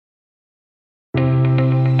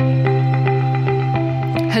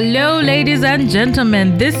Hello, ladies and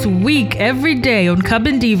gentlemen. This week, every day on Cub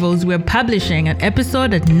and Devils, we're publishing an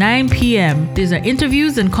episode at 9 p.m. These are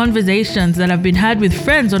interviews and conversations that have been had with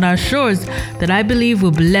friends on our shows that I believe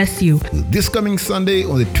will bless you. This coming Sunday,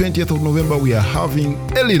 on the 20th of November, we are having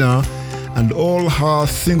Elena and all her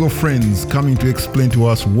single friends coming to explain to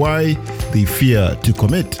us why they fear to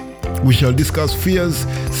commit. We shall discuss fears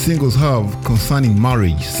singles have concerning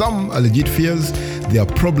marriage. Some are legit fears. There are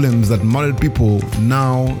problems that married people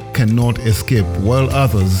now cannot escape, while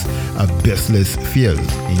others are baseless fears.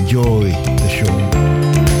 Enjoy the show.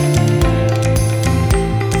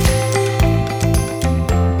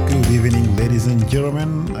 Good evening, ladies and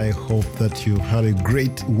gentlemen. I hope that you've had a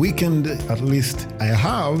great weekend. At least I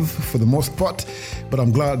have, for the most part. But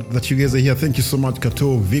I'm glad that you guys are here. Thank you so much,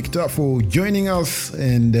 Kato, Victor, for joining us.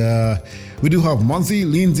 And we do have Monzi,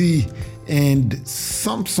 Lindsay, and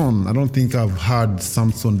Samson. I don't think I've had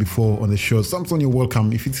Samson before on the show. Samson, you're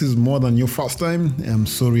welcome. If this is more than your first time, I'm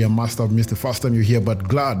sorry, I must have missed the first time you're here, but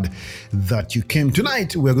glad that you came.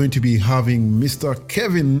 Tonight, we're going to be having Mr.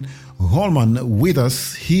 Kevin Holman with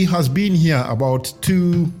us. He has been here about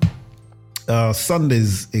 2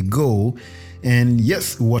 Sundays ago. And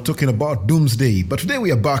yes, we're talking about doomsday, but today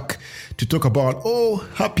we are back to talk about,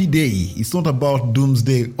 happy day. It's not about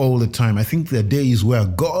doomsday all the time. I think there are days where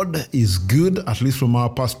God is good, at least from our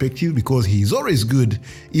perspective, because he is always good,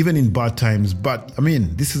 even in bad times. But I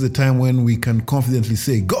mean, this is a time when we can confidently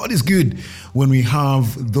say God is good when we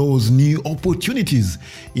have those new opportunities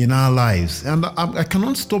in our lives. And I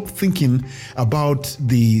cannot stop thinking about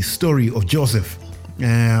the story of Joseph.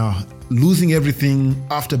 Losing everything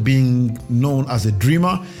after being known as a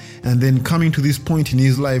dreamer, and then coming to this point in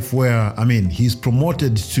his life where, he's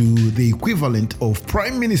promoted to the equivalent of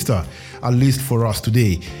prime minister, at least for us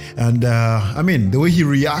today. And the way he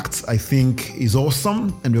reacts, I think, is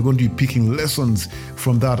awesome. And we're going to be picking lessons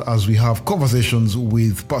from that as we have conversations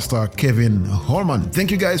with Pastor Kevin Holman.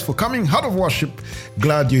 Thank you guys for coming. Heart of Worship,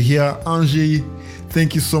 glad you're here. Angie,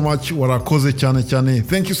 thank you so much. Warakoze Chane.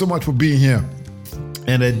 Thank you so much for being here.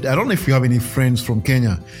 And I don't know if you have any friends from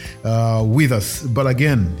Kenya with us, but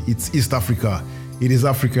again, it's East Africa. It is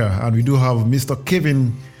Africa, and we do have Mr.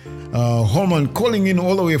 Kevin Holman calling in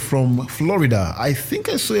all the way from Florida. I think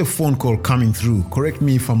I saw a phone call coming through. Correct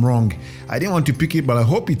me if I'm wrong. I didn't want to pick it, but I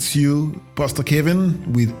hope it's you, Pastor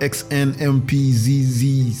Kevin, with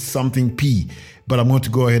XNMPZZ something P. But I'm going to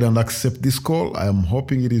go ahead and accept this call. I am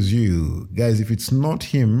hoping it is you. Guys, if it's not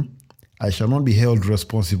him, I shall not be held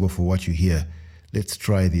responsible for what you hear. Let's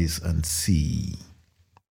try this and see.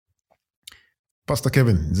 Pastor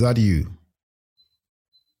Kevin, is that you?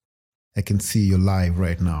 I can see you live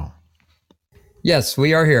right now. Yes,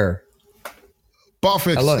 we are here.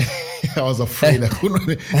 Perfect. Hello. I was afraid I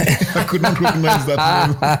could not recognize that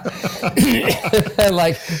name.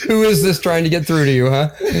 Like, who is this trying to get through to you, huh?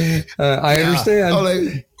 I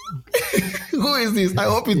understand. Who is this? I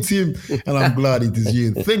hope it's him, and I'm glad it is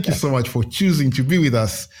you. Thank you so much for choosing to be with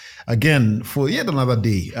us again for yet another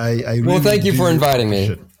day. Well, thank you for inviting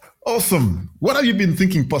me. Awesome. What have you been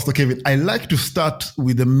thinking, Pastor Kevin? I like to start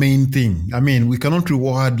with the main thing. We cannot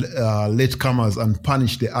reward latecomers and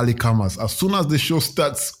punish the early comers. As soon as the show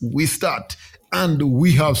starts, we start, and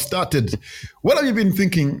we have started. What have you been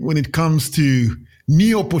thinking when it comes to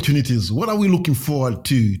new opportunities? What are we looking forward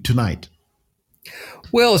to tonight?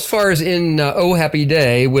 Well, as far as in Oh Happy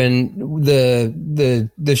Day, when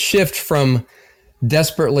the shift from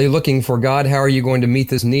desperately looking for God, how are you going to meet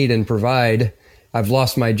this need and provide? I've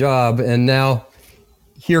lost my job, and now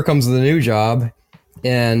here comes the new job,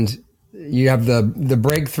 and you have the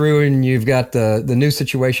breakthrough, and you've got the new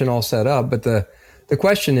situation all set up. But the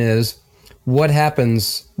question is, what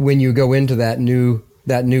happens when you go into that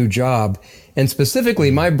new job? And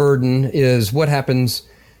specifically, my burden is what happens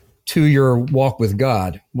to your walk with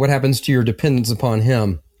God. What happens to your dependence upon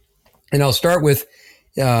Him? And I'll start with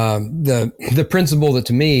the principle that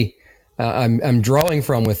to me I'm drawing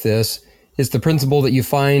from with this is the principle that you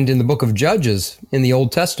find in the book of Judges in the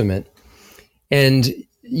Old Testament. And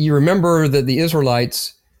you remember that the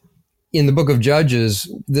Israelites in the book of Judges,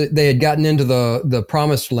 they had gotten into the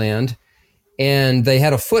promised land, and they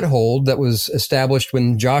had a foothold that was established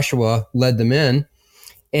when Joshua led them in.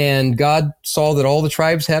 And God saw that all the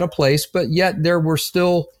tribes had a place, but yet there were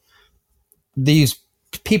still these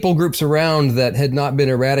people groups around that had not been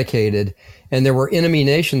eradicated, and there were enemy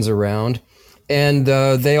nations around, and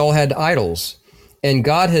they all had idols. And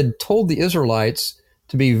God had told the Israelites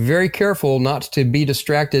to be very careful not to be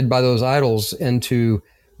distracted by those idols and to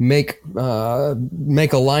make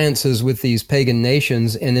alliances with these pagan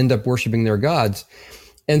nations and end up worshiping their gods.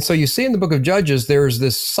 And so you see in the book of Judges, there's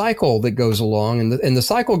this cycle that goes along, and the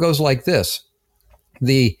cycle goes like this.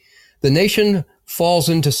 The nation falls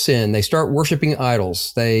into sin. They start worshiping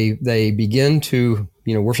idols. They begin to,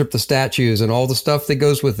 worship the statues and all the stuff that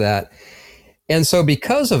goes with that. And so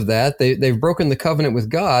because of that, they've broken the covenant with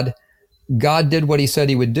God. God did what he said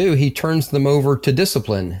he would do. He turns them over to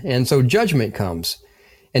discipline. And so judgment comes.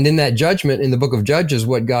 And in that judgment, in the book of Judges,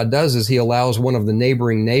 what God does is he allows one of the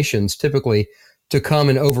neighboring nations, typically, to come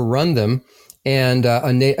and overrun them. And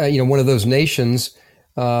one of those nations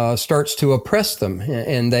starts to oppress them.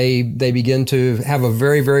 And they begin to have a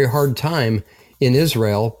very, very hard time in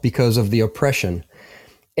Israel because of the oppression.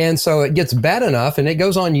 And so it gets bad enough, and it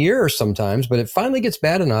goes on years sometimes, but it finally gets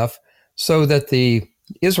bad enough so that the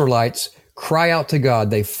Israelites cry out to God.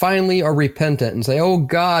 They finally are repentant and say, "Oh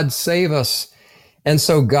God, save us." And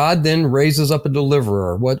so God then raises up a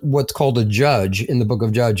deliverer, what's called a judge in the book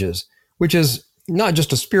of Judges, which is not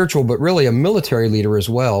just a spiritual, but really a military leader as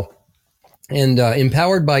well, and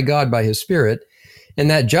empowered by God, by his Spirit. And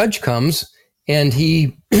that judge comes, and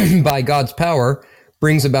he, by God's power,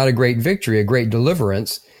 brings about a great victory, a great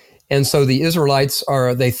deliverance. And so the Israelites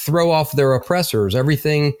they throw off their oppressors.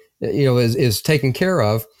 Everything, is taken care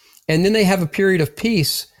of. And then they have a period of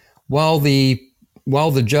peace while the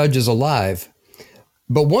judge is alive.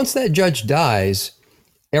 But once that judge dies,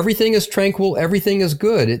 everything is tranquil, everything is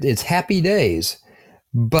good. It's happy days.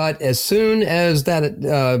 But as soon as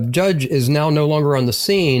that judge is now no longer on the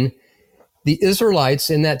scene, the Israelites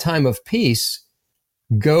in that time of peace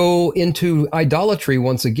go into idolatry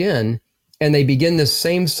once again, and they begin this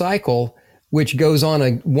same cycle, which goes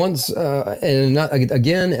on once and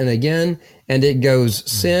again and again, and it goes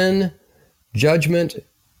sin, judgment,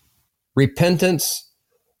 repentance,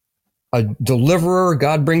 a deliverer.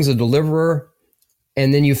 God brings a deliverer,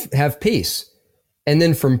 and then you have peace. And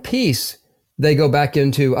then from peace, they go back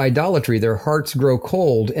into idolatry. Their hearts grow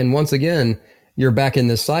cold, and once again, you're back in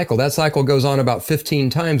this cycle. That cycle goes on about 15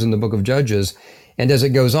 times in the book of Judges. And as it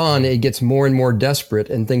goes on, it gets more and more desperate,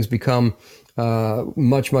 and things become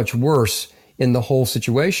much, much worse in the whole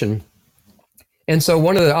situation. And so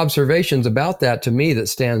one of the observations about that to me that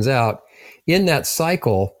stands out, in that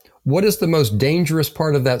cycle, what is the most dangerous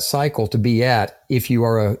part of that cycle to be at if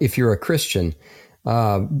you're a Christian?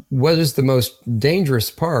 What is the most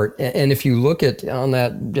dangerous part? And if you look at on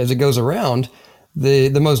that as it goes around,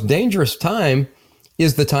 the most dangerous time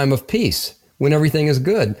is the time of peace, when everything is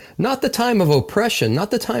good, not the time of oppression,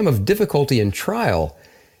 not the time of difficulty and trial,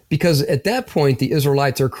 because at that point, the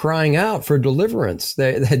Israelites are crying out for deliverance.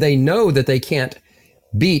 They know that they can't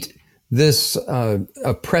beat this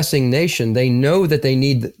oppressing nation. They know that they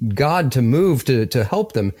need God to move to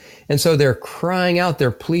help them. And so they're crying out,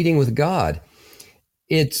 they're pleading with God.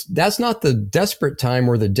 That's not the desperate time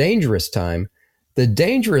or the dangerous time. The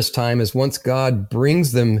dangerous time is once God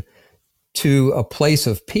brings them to a place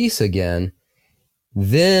of peace again,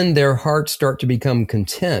 then their hearts start to become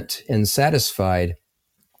content and satisfied,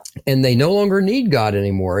 and they no longer need God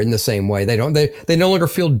anymore in the same way. They no longer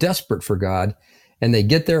feel desperate for God, and they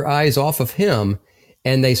get their eyes off of him,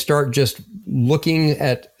 and they start just looking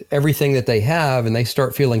at everything that they have, and they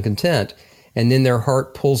start feeling content, and then their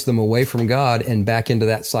heart pulls them away from God and back into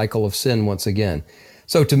that cycle of sin once again.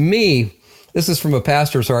 So to me, this is from a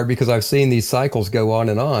pastor's heart, because I've seen these cycles go on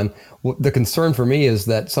and on. The concern for me is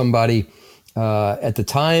that somebody at the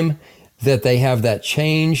time that they have that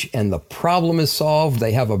change and the problem is solved,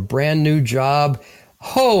 they have a brand new job.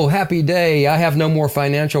 Oh, happy day. I have no more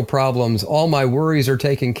financial problems. All my worries are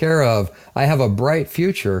taken care of. I have a bright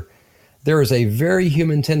future. There is a very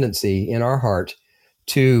human tendency in our heart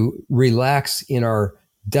to relax in our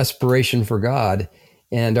desperation for God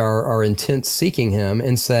and our intense seeking him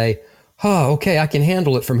and say, "Oh, okay, I can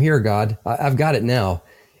handle it from here, God. I've got it now."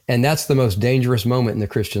 And that's the most dangerous moment in the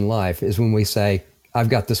Christian life, is when we say, "I've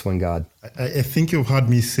got this one, God." I think you've heard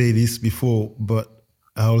me say this before, but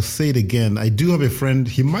I'll say it again. I do have a friend,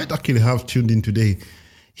 he might actually have tuned in today.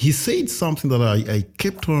 He said something that I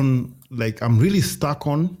kept on, I'm really stuck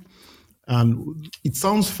on. And it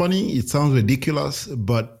sounds funny, it sounds ridiculous,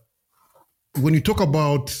 but when you talk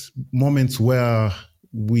about moments where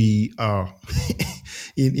we are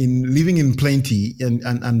in living in plenty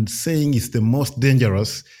and saying it's the most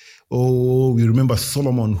dangerous, we remember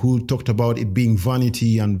Solomon, who talked about it being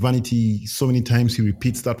vanity, and vanity, so many times he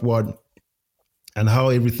repeats that word, and how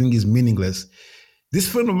everything is meaningless. This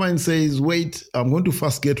friend of mine says, wait, I'm going to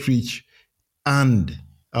first get rich, and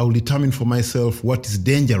I will determine for myself what is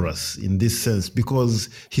dangerous in this sense, because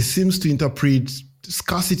he seems to interpret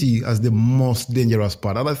scarcity as the most dangerous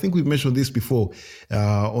part. And I think we've mentioned this before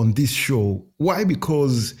on this show. Why?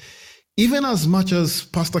 Because even as much as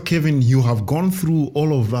Pastor Kevin, you have gone through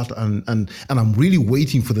all of that, and I'm really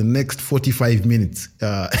waiting for the next 45 minutes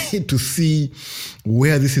to see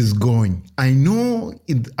where this is going. I know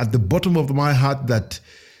at the bottom of my heart that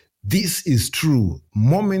this is true.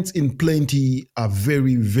 Moments in plenty are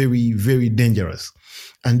very, very, very dangerous.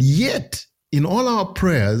 And yet, in all our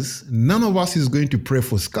prayers, none of us is going to pray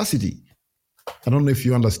for scarcity. I don't know if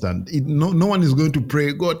you understand. No one is going to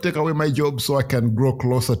pray, God, take away my job so I can grow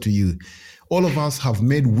closer to you. All of us have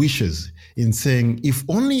made wishes in saying, if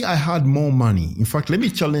only I had more money. In fact, let me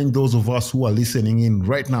challenge those of us who are listening in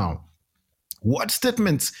right now. What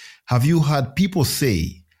statements have you had people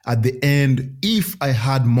say at the end, if I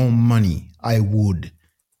had more money, I would?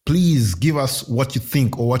 Please give us what you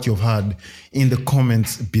think or what you've heard in the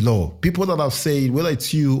comments below. People that have said, whether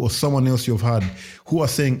it's you or someone else you've heard, who are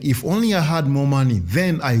saying, if only I had more money,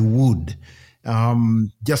 then I would. I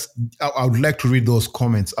would like to read those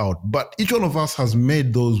comments out. But each one of us has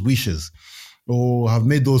made those wishes or have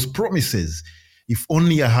made those promises. If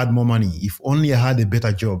only I had more money, if only I had a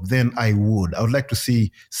better job, then I would. I would like to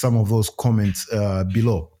see some of those comments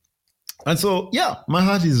below. And so, yeah, my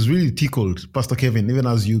heart is really tickled, Pastor Kevin, even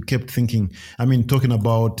as you kept thinking, talking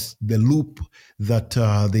about the loop that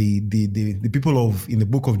the people in the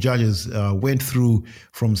book of Judges went through,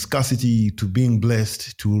 from scarcity to being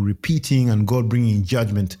blessed to repeating and God bringing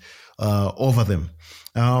judgment over them.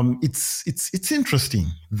 It's interesting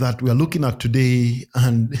that we are looking at today,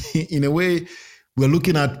 and in a way, we're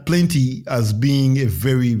looking at plenty as being a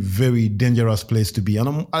very, very dangerous place to be.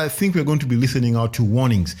 And I think we're going to be listening out to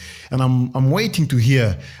warnings. And I'm waiting to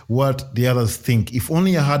hear what the others think. If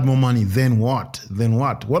only I had more money, then what? Then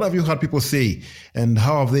what? What have you heard people say? And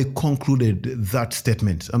how have they concluded that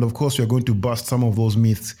statement? And of course, we're going to bust some of those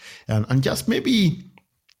myths and just maybe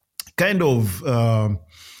kind of,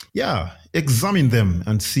 examine them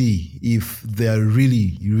and see if they're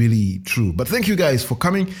really, really true. But thank you guys for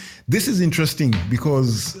coming. This is interesting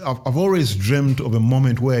because I've always dreamt of a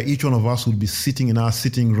moment where each one of us would be sitting in our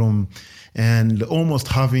sitting room and almost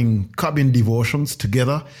having cabin devotions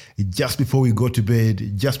together just before we go to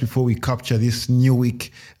bed, just before we capture this new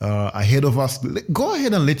week ahead of us. Go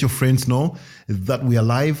ahead and let your friends know that we are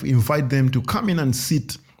live. Invite them to come in and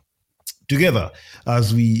sit together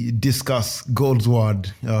as we discuss God's word,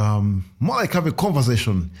 more like have a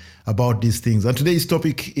conversation about these things. And today's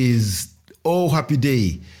topic is, oh, happy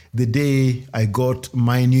day, the day I got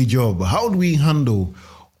my new job. How do we handle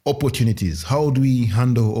opportunities? How do we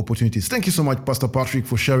handle opportunities? Thank you so much, Pastor Patrick,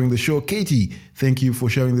 for sharing the show. Katie, thank you for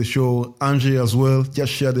sharing the show. Angie as well,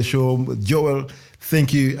 just share the show. Joel,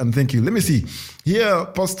 thank you and thank you. Let me see. Here,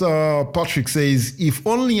 Pastor Patrick says, if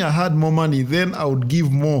only I had more money, then I would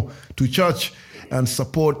give more to church and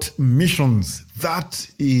support missions. That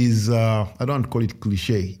is, I don't call it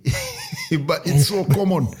cliche, but it's so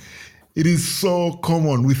common. It is so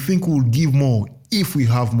common. We think we'll give more if we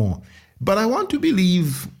have more. But I want to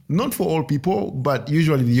believe, not for all people, but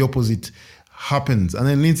usually the opposite happens. And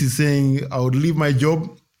then Lindsay's saying, I would leave my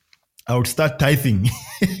job, I would start tithing.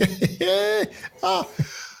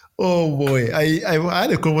 Oh boy, I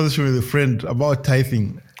had a conversation with a friend about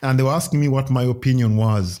tithing, and they were asking me what my opinion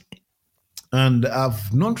was. And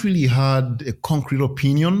I've not really had a concrete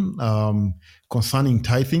opinion concerning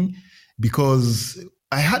tithing, because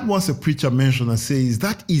I had once a preacher mention and says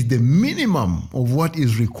that is the minimum of what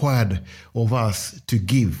is required of us to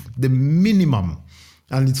give, the minimum.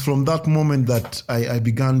 And it's from that moment that I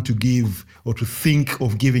began to give or to think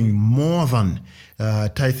of giving more than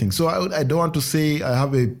tithing. So I don't want to say I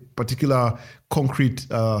have a particular concrete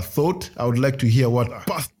thought. I would like to hear what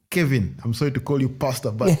Pastor Kevin, I'm sorry to call you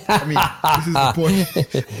pastor, but this is the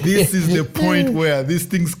point. This is the point where these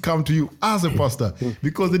things come to you as a pastor,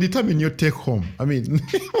 because they determine your take home.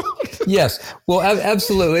 Yes, well,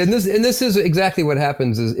 absolutely, and this is exactly what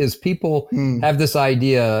happens. Is people have this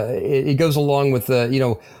idea. It goes along with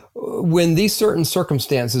the when these certain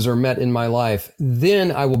circumstances are met in my life,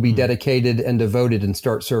 then I will be dedicated and devoted and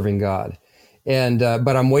start serving God. And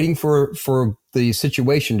but I'm waiting for the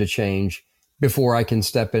situation to change before I can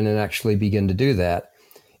step in and actually begin to do that.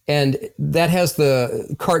 And that has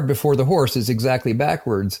the cart before the horse is exactly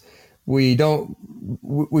backwards. We don't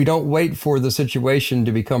wait for the situation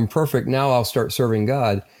to become perfect. Now I'll start serving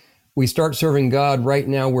God. We start serving God right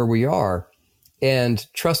now where we are and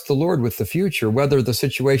trust the Lord with the future. Whether the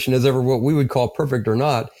situation is ever what we would call perfect or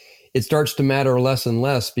not, it starts to matter less and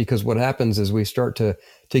less, because what happens is we start to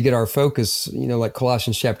get our focus, like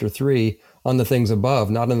Colossians chapter 3, on the things above,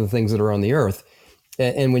 not on the things that are on the earth.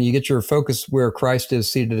 And when you get your focus where Christ is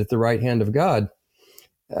seated at the right hand of God,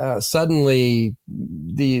 suddenly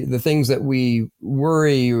the things that we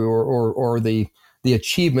worry or the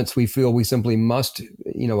achievements we feel we simply must,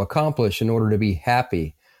 accomplish in order to be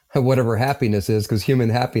happy, whatever happiness is, because human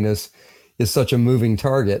happiness is such a moving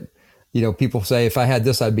target. People say, if I had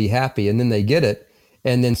this, I'd be happy. And then they get it.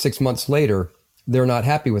 And then 6 months later, they're not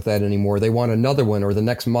happy with that anymore. They want another one or the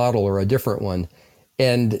next model or a different one.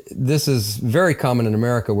 And this is very common in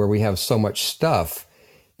America, where we have so much stuff,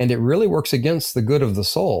 and it really works against the good of the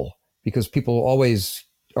soul, because people always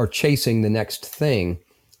are chasing the next thing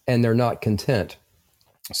and they're not content.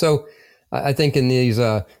 So I think in these,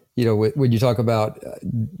 when you talk about,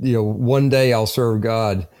 one day I'll serve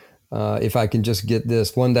God, if I can just get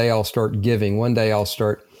this, one day I'll start giving, one day I'll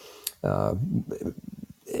start,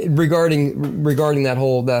 regarding that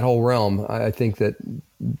whole realm, I think that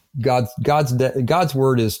God's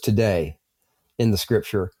word is today in the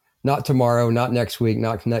scripture, not tomorrow, not next week,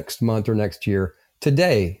 not next month or next year.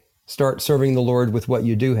 Today, start serving the Lord with what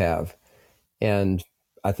you do have. And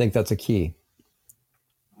I think that's a key.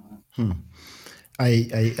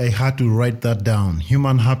 I had to write that down.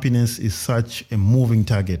 Human happiness is such a moving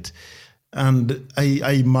target. And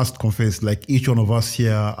I must confess, like each one of us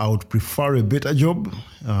here, I would prefer a better job.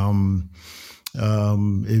 And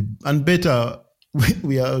better,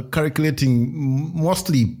 we are calculating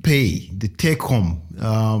mostly pay, the take home.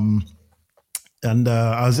 And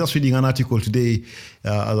I was just reading an article today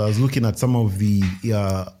as I was looking at some of the,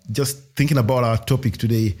 just thinking about our topic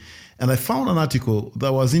today. And I found an article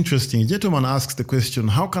that was interesting. A gentleman asks the question,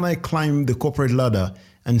 how can I climb the corporate ladder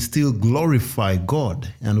and still glorify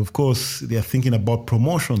God? And of course, they are thinking about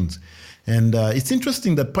promotions. And it's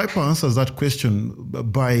interesting that Piper answers that question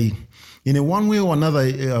by, in a one way or another,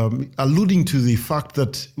 alluding to the fact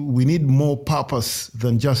that we need more purpose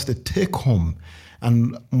than just a take home.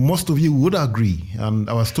 And most of you would agree. And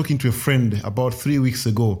I was talking to a friend about 3 weeks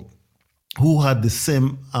ago who had the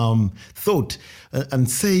same thought and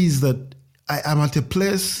says that I'm at a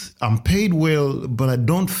place, I'm paid well, but I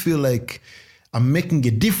don't feel like I'm making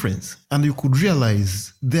a difference. And you could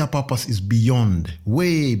realize their purpose is beyond,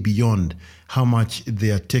 way beyond how much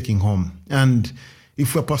they are taking home. And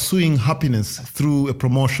if we're pursuing happiness through a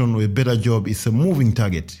promotion or a better job, it's a moving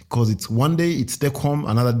target, because it's one day it's take home,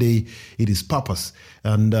 another day it is purpose,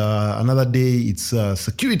 and another day it's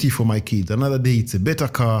security for my kids, another day it's a better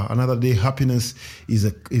car, another day happiness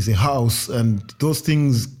is a house, and those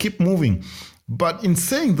things keep moving. But in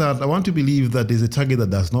saying that, I want to believe that there's a target that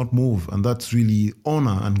does not move, and that's really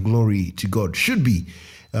honor and glory to God should be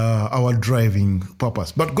our driving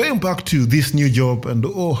purpose. But going back to this new job and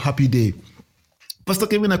happy day, Pastor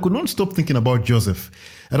Kevin, I could not stop thinking about Joseph.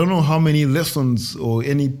 I don't know how many lessons or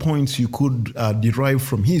any points you could derive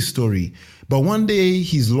from his story, but one day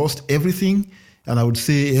he's lost everything, and I would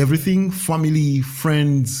say everything, family,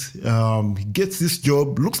 friends. He gets this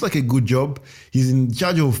job, looks like a good job. He's in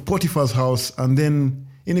charge of Potiphar's house, and then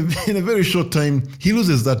in a very short time, he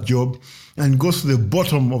loses that job and goes to the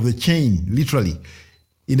bottom of the chain, literally,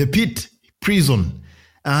 in a pit, prison.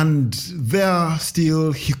 And there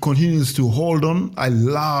still he continues to hold on. I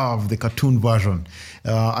love the cartoon version.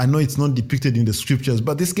 I know it's not depicted in the scriptures,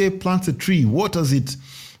 but this guy plants a tree, waters it,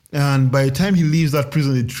 and by the time he leaves that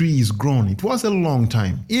prison, the tree is grown. It was a long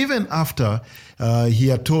time, even after he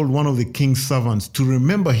had told one of the king's servants to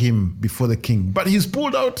remember him before the king. But he's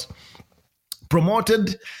pulled out,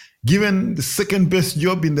 promoted, given the second best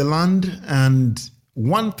job in the land. And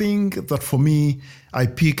one thing that for me I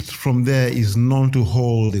picked from there is not to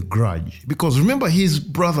hold a grudge. Because remember, his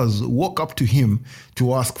brothers walk up to him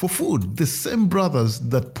to ask for food. The same brothers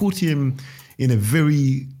that put him in a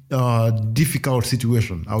very difficult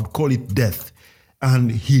situation. I would call it death. And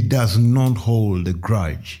he does not hold a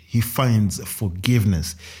grudge. He finds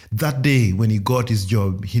forgiveness. That day when he got his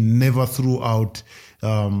job, he never threw out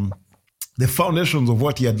the foundations of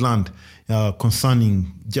what he had learned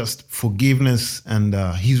concerning just forgiveness and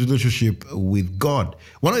his relationship with God.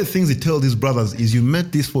 One of the things he tells his brothers is, you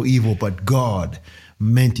meant this for evil, but God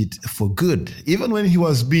meant it for good. Even when he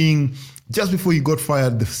was just before he got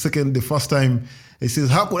fired the first time, he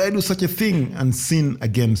says, how could I do such a thing and sin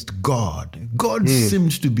against God? God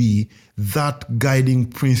seemed to be that guiding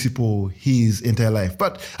principle his entire life.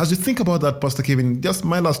 But as you think about that, Pastor Kevin, just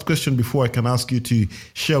my last question before I can ask you to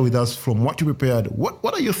share with us from what you prepared.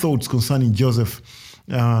 What are your thoughts concerning Joseph?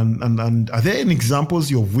 And are there any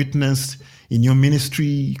examples you've witnessed in your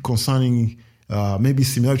ministry concerning maybe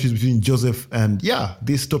similarities between Joseph and,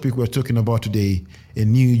 this topic we're talking about today, a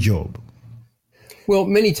new job? Well,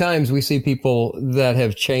 many times we see people that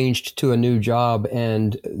have changed to a new job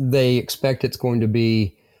and they expect it's going to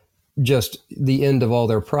be just the end of all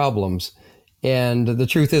their problems. And the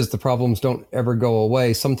truth is, the problems don't ever go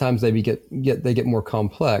away. Sometimes they get more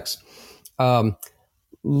complex.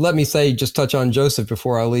 Let me just touch on Joseph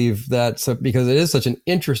before I leave that, because it is such an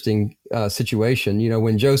interesting situation.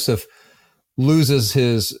 When Joseph loses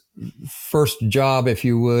his first job, if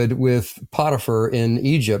you would, with Potiphar in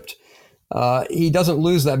Egypt, he doesn't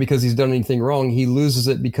lose that because he's done anything wrong. He loses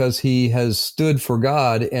it because he has stood for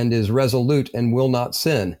God and is resolute and will not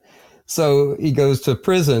sin. So he goes to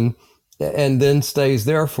prison and then stays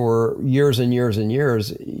there for years and years and years.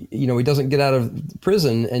 He doesn't get out of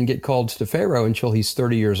prison and get called to Pharaoh until he's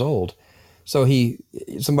 30 years old. So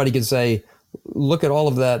somebody could say, look at all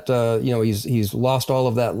of that, he's lost all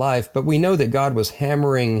of that life. But we know that God was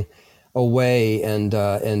hammering away and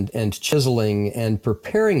chiseling and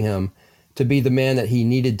preparing him to be the man that he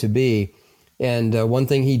needed to be. And one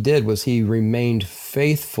thing he did was he remained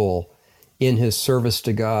faithful in his service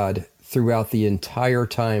to God throughout the entire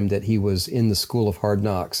time that he was in the school of hard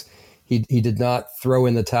knocks. He did not throw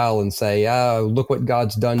in the towel and say, look what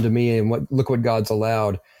God's done to me and look what God's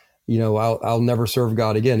allowed. I'll never serve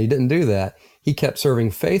God again. He didn't do that. He kept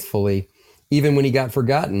serving faithfully, even when he got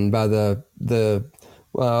forgotten by the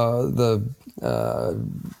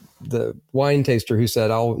wine taster who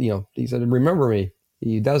said, he said, remember me.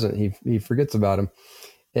 He doesn't. He forgets about him.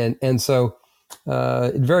 And so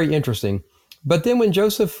very interesting. But then when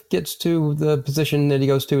Joseph gets to the position that he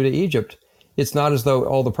goes to Egypt, it's not as though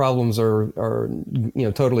all the problems are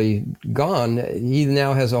totally gone. He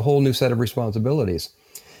now has a whole new set of responsibilities.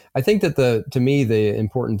 I think that to me, the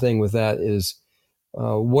important thing with that is,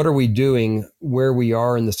 what are we doing where we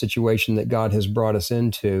are in the situation that God has brought us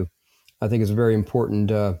into? I think it's a very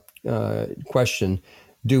important question.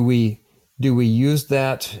 Do we use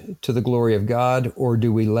that to the glory of God, or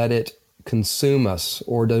do we let it consume us,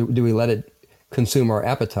 or do we let it consume our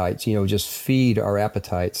appetites, just feed our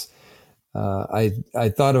appetites? I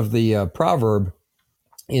thought of the proverb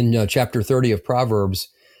in chapter 30 of Proverbs,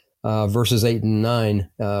 verses 8 and 9,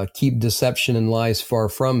 keep deception and lies far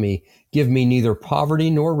from me. Give me neither poverty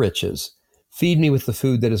nor riches. Feed me with the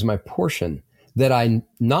food that is my portion, that I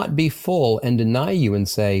not be full and deny you and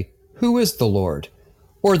say, who is the Lord?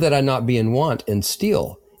 Or that I not be in want and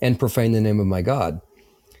steal and profane the name of my God.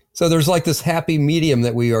 So there's like this happy medium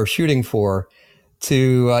that we are shooting for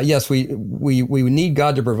to, yes, we need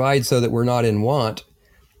God to provide so that we're not in want.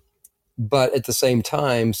 But at the same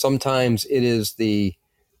time, sometimes it is the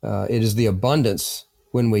abundance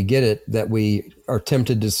when we get it that we are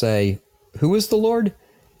tempted to say, who is the Lord?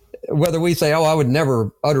 Whether we say, I would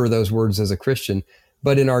never utter those words as a Christian,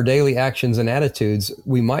 but in our daily actions and attitudes,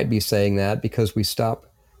 we might be saying that because we stop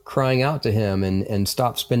crying out to him and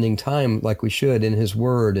stop spending time like we should in his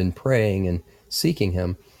word and praying and seeking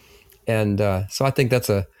him. And so I think that's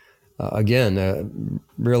a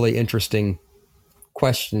really interesting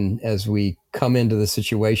question as we come into the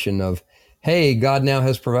situation of, hey, God now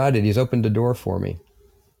has provided. He's opened a door for me.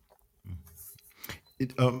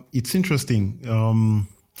 It's interesting.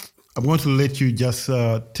 I'm going to let you just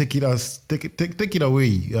take it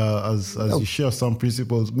away as you share some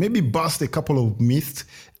principles. Maybe bust a couple of myths.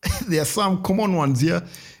 There are some common ones here.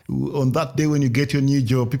 On that day when you get your new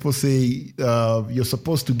job, people say you're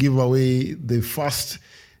supposed to give away the first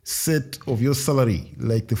set of your salary,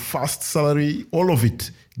 like the first salary, all of it.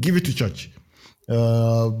 Give it to church.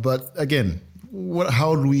 But again,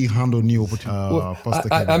 how do we handle new opportunities? Pastor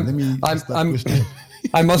Kevin, let me ask that question.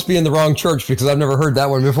 I must be in the wrong church because I've never heard that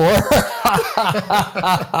one before.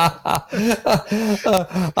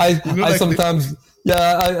 I sometimes,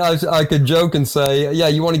 I could joke and say,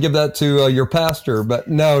 you want to give that to your pastor, but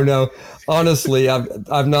no. Honestly,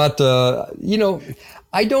 I've not.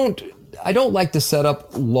 I don't like to set up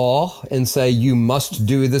law and say you must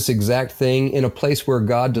do this exact thing in a place where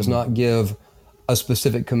God does not give a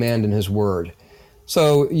specific command in his word.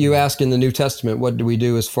 So you ask in the New Testament, what do we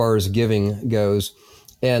do as far as giving goes?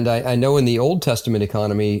 And I know in the Old Testament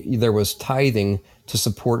economy, there was tithing to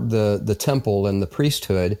support the temple and the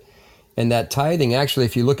priesthood. And that tithing, actually,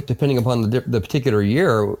 if you look at, depending upon the particular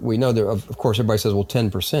year, we know that, of course, everybody says,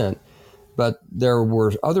 10%. But there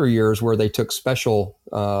were other years where they took special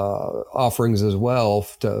offerings as well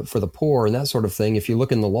for the poor and that sort of thing, if you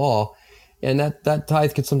look in the law. And that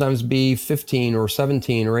tithe could sometimes be 15 or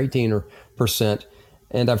 17 or 18%.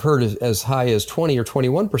 And I've heard as high as 20 or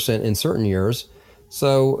 21% in certain years.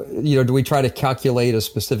 So, do we try to calculate a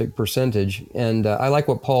specific percentage? And I like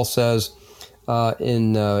what Paul says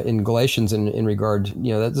in Galatians in regard,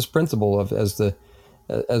 that this principle of as the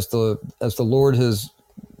Lord has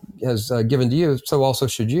given to you, so also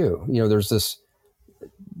should you. There's this.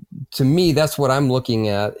 To me, that's what I'm looking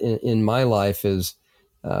at in my life is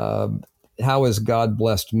how has God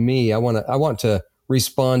blessed me? I want to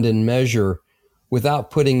respond in measure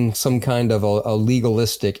without putting some kind of a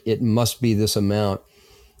legalistic, it must be this amount.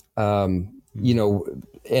 And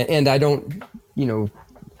I don't,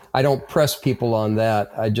 I don't press people on that.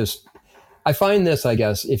 I find this, I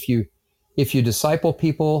guess, if you disciple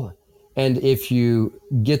people and if you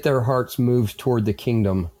get their hearts moved toward the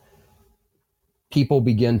kingdom, people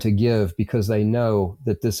begin to give because they know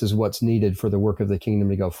that this is what's needed for the work of the kingdom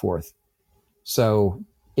to go forth. So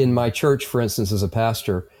in my church, for instance, as a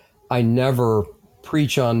pastor, I never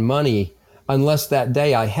preach on money unless that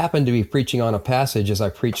day I happen to be preaching on a passage as I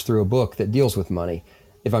preach through a book that deals with money.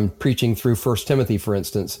 If I'm preaching through 1 Timothy, for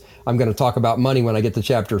instance, I'm going to talk about money when I get to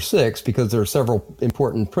chapter 6 because there are several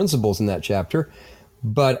important principles in that chapter.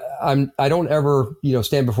 But I don't ever,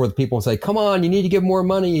 stand before the people and say, come on, you need to give more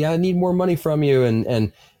money. I need more money from you.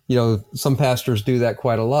 And some pastors do that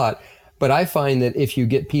quite a lot. But I find that if you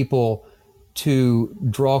get people to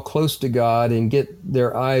draw close to God and get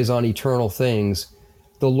their eyes on eternal things,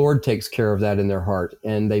 the Lord takes care of that in their heart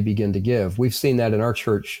and they begin to give. We've seen that in our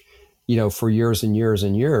church, for years and years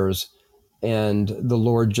and years. And the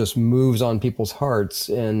Lord just moves on people's hearts.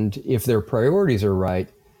 And if their priorities are right,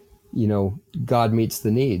 God meets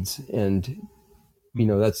the needs. And,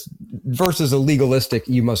 that's versus a legalistic,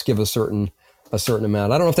 you must give a certain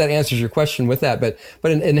amount. I don't know if that answers your question with that, but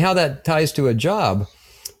in how that ties to a job.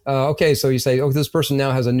 Okay, so you say, this person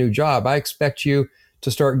now has a new job. I expect you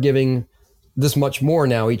to start giving this much more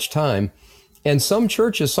now each time. And some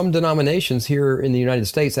churches, some denominations here in the United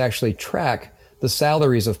States actually track the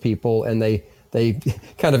salaries of people, and they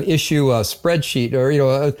kind of issue a spreadsheet, or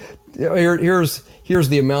here's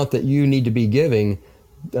the amount that you need to be giving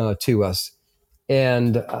to us.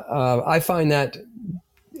 And I find that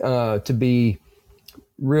to be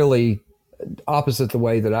really opposite the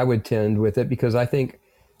way that I would tend with it, because I think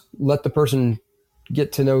let the person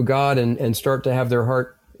get to know God and start to have their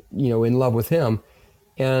heart, in love with Him.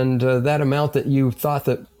 And that amount that you thought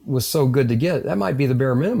that was so good to get, that might be the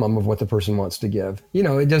bare minimum of what the person wants to give.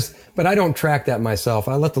 But I don't track that myself.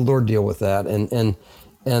 I let the Lord deal with that. And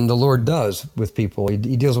the Lord does with people. He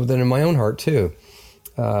deals with it in my own heart too.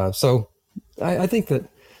 So I think that,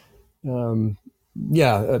 the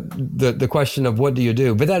question of what do you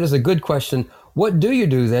do? But that is a good question. What do you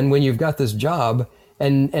do then when you've got this job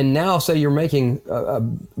and now say you're making a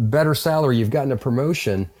better salary, you've gotten a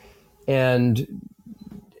promotion, and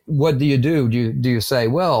what do you do? Do you say,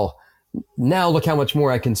 well, now look how much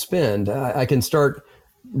more I can spend. I can start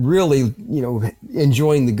really,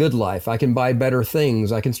 enjoying the good life. I can buy better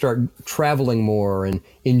things. I can start traveling more and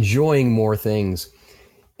enjoying more things.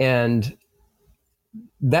 And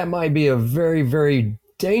that might be a very, very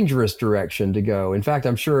dangerous direction to go. In fact,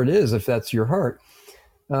 I'm sure it is if that's your heart,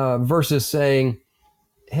 versus saying,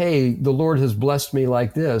 hey, the Lord has blessed me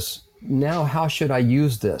like this. Now, how should I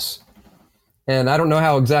use this? And I don't know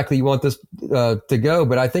how exactly you want this to go,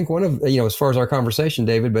 but I think one of, as far as our conversation,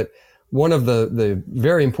 David, but one of the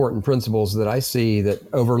very important principles that I see that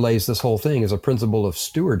overlays this whole thing is a principle of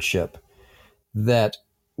stewardship, that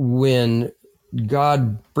when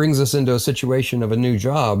God brings us into a situation of a new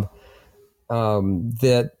job,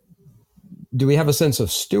 that do we have a sense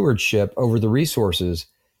of stewardship over the resources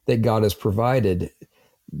that God has provided?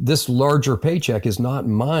 This larger paycheck is not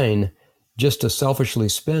mine just to selfishly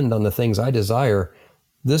spend on the things I desire.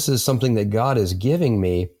 This is something that God is giving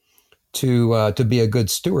me to be a good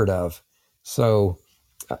steward of. So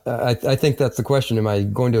I think that's the question. Am I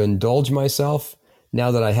going to indulge myself now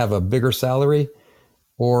that I have a bigger salary,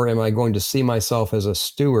 or am I going to see myself as a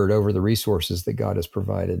steward over the resources that God has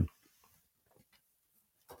provided?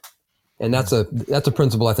 And that's a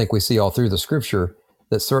principle I think we see all through the Scripture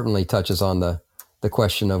that certainly touches on the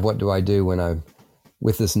question of what do I do when I'm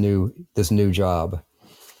with this new job.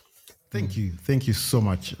 Thank you so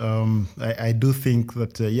much. I do think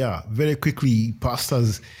that very quickly,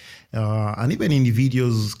 pastors and even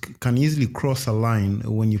individuals can easily cross a line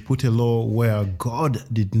when you put a law where God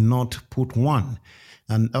did not put one.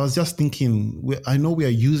 And I was just thinking, I know we are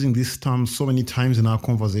using this term so many times in our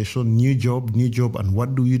conversation, new job, and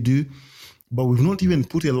what do you do? But we've not even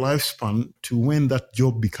put a lifespan to when that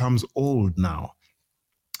job becomes old now.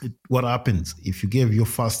 What happens if you gave your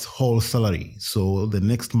first whole salary? So the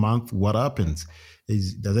next month, what happens?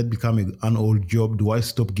 Does it become an old job? Do I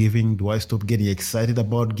stop giving? Do I stop getting excited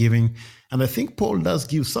about giving? And I think Paul does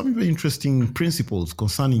give some very interesting principles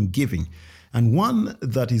concerning giving. And one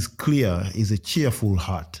that is clear is a cheerful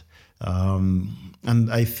heart.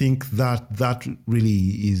 And I think that really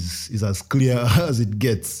is as clear as it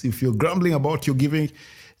gets. If you're grumbling about your giving,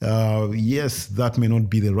 yes, that may not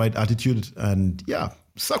be the right attitude. And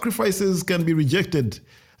sacrifices can be rejected.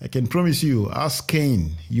 I can promise you, ask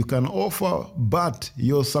Cain, you can offer, but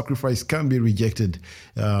your sacrifice can be rejected,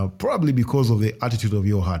 probably because of the attitude of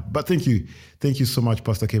your heart. But thank you. Thank you so much,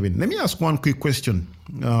 Pastor Kevin. Let me ask one quick question.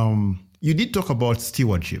 You did talk about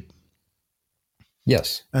stewardship.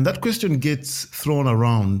 Yes. And that question gets thrown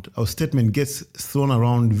around, our statement gets thrown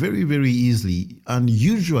around very, very easily. And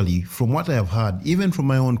usually, from what I have heard, even from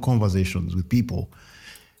my own conversations with people,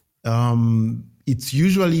 it's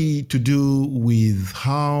usually to do with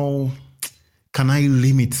how can I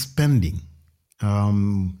limit spending?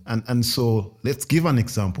 And so let's give an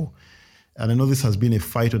example. And I know this has been a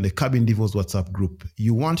fight on the Cabin Devils WhatsApp group.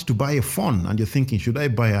 You want to buy a phone and you're thinking, should I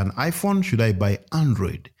buy an iPhone? Should I buy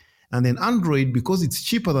Android? And then Android, because it's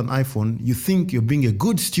cheaper than iPhone, you think you're being a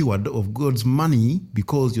good steward of God's money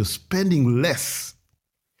because you're spending less.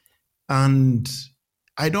 And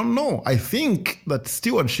I don't know. I think that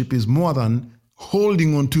stewardship is more than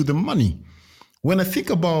holding on to the money. When I think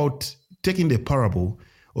about taking the parable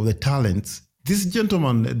of the talents, this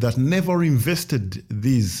gentleman that never invested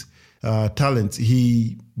these talents,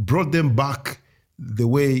 he brought them back the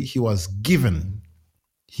way he was given.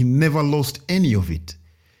 He never lost any of it.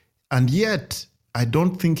 And yet, I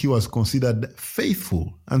don't think he was considered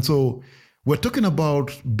faithful. And so we're talking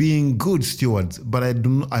about being good stewards, but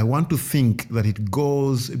I want to think that it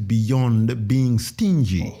goes beyond being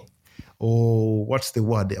stingy. Or what's the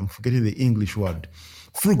word? I'm forgetting the English word.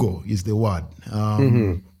 Frugal is the word.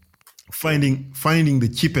 Finding the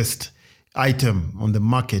cheapest item on the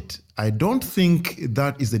market. I don't think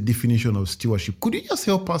that is the definition of stewardship. Could you just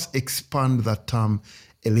help us expand that term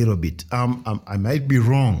a little bit? I might be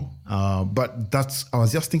wrong, but I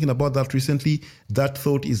was just thinking about that recently. That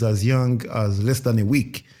thought is as young as less than a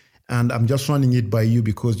week. And I'm just running it by you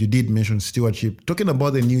because you did mention stewardship. Talking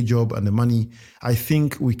about the new job and the money, I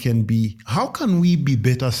think how can we be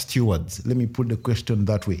better stewards? Let me put the question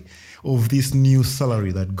that way, of this new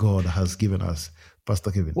salary that God has given us,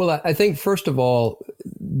 Pastor Kevin. Well, I think first of all,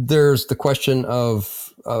 there's the question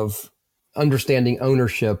of understanding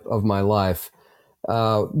ownership of my life.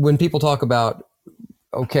 When people talk about,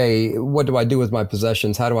 okay, what do I do with my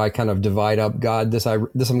possessions? How do I kind of divide up? God, this I'm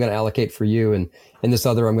going to allocate for you, and this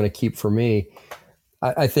other I'm going to keep for me.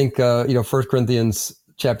 I think 1 Corinthians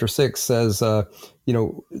chapter 6 says that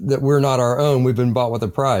we're not our own; we've been bought with a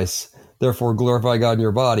price. Therefore, glorify God in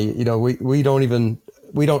your body. We don't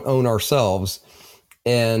own ourselves,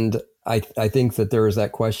 and I think that there is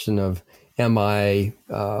that question of am I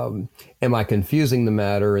confusing the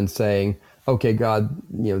matter and saying, okay, God,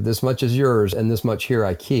 this much is yours and this much here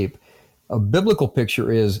I keep. A biblical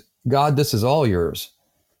picture is, God, this is all yours.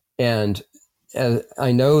 And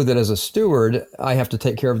I know that as a steward, I have to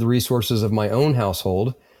take care of the resources of my own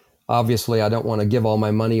household. Obviously, I don't want to give all my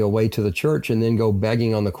money away to the church and then go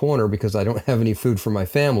begging on the corner because I don't have any food for my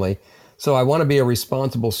family. So I want to be a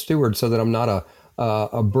responsible steward so that I'm not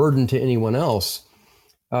a burden to anyone else.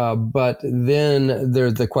 But then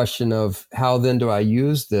there's the question of how then do I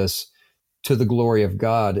use this to the glory of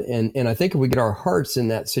God? And I think if we get our hearts in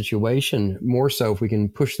that situation, more so if we can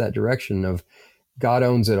push that direction of God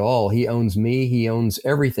owns it all. He owns me. He owns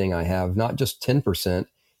everything I have, not just 10%.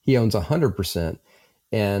 He owns 100%.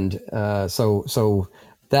 And so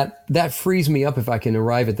that frees me up if I can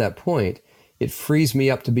arrive at that point. It frees me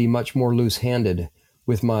up to be much more loose-handed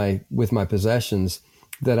with my possessions,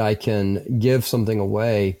 that I can give something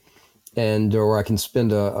away or I can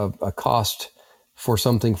spend a cost for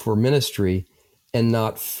something for ministry and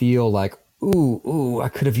not feel like, ooh, I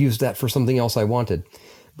could have used that for something else I wanted.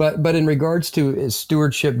 But in regards to is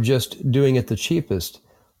stewardship just doing it the cheapest?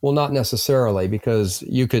 Well, not necessarily, because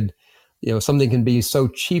you could, something can be so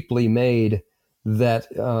cheaply made that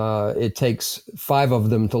it takes 5 of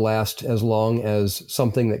them to last as long as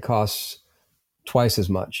something that costs twice as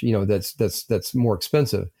much, that's more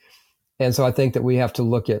expensive. And so I think that we have to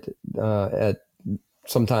look at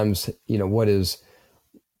sometimes, what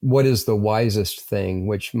is the wisest thing,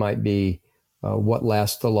 which might be what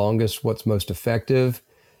lasts the longest, what's most effective.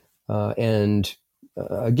 And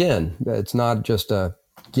again, it's not just a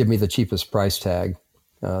give me the cheapest price tag.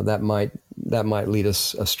 That might lead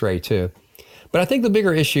us astray too. But I think the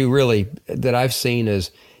bigger issue really that I've seen is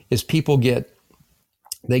people get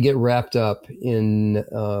wrapped up in,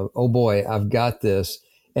 oh boy, I've got this.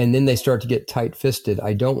 And then they start to get tight-fisted.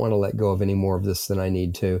 I don't want to let go of any more of this than I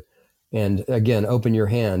need to. And again, open your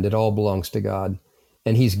hand. It all belongs to God.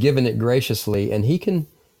 And he's given it graciously. And he can,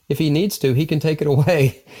 if he needs to, he can take it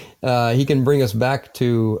away. He can bring us back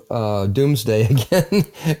to doomsday again,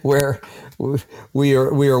 where we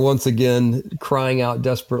are once again crying out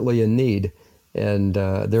desperately in need. And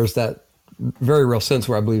there's that very real sense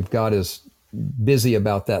where I believe God is busy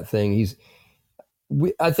about that thing.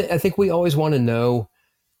 I think we always want to know.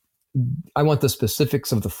 I want the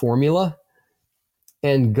specifics of the formula,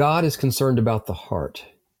 and God is concerned about the heart.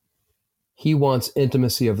 He wants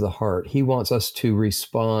intimacy of the heart. He wants us to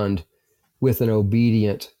respond with an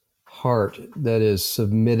obedient heart that is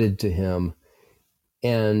submitted to Him.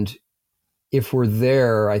 And if we're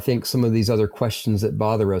there, I think some of these other questions that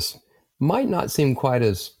bother us might not seem quite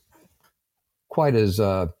as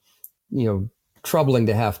troubling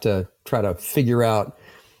to have to try to figure out.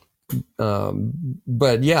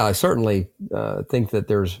 But yeah, I certainly think that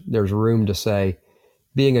there's room to say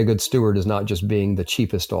being a good steward is not just being the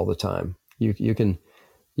cheapest all the time. You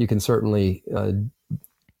can certainly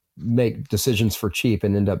make decisions for cheap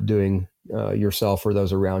and end up doing yourself or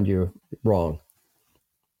those around you wrong.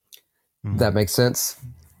 That makes sense?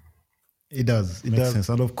 It does. It makes sense.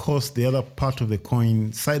 And of course, the other part of the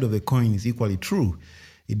coin, side of the coin, is equally true.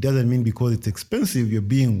 It doesn't mean because it's expensive, you're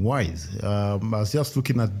being wise. I was just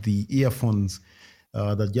looking at the earphones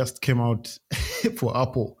that just came out for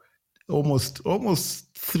Apple, almost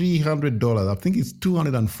 $300. I think it's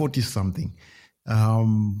 240 something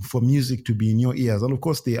for music to be in your ears. And of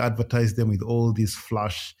course, they advertise them with all this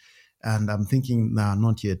flash. And I'm thinking, nah,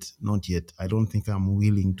 not yet. I don't think I'm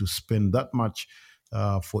willing to spend that much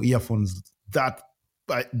for earphones.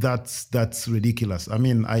 That's ridiculous. I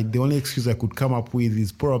mean, the only excuse I could come up with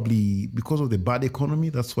is probably because of the bad economy.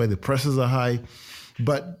 That's why the prices are high.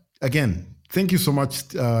 But again, thank you so much,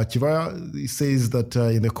 Chivaya. He says that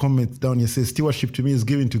in the comments down here, says, stewardship to me is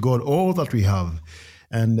giving to God all that we have.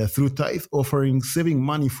 And through tithe offering, saving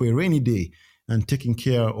money for a rainy day, and taking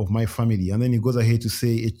care of my family. And then he goes ahead to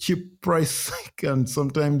say a cheap price can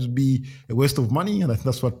sometimes be a waste of money. And I think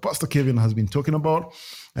that's what Pastor Kevin has been talking about.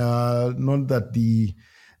 Not the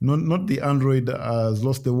Android has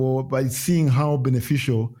lost the war, but seeing how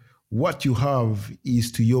beneficial what you have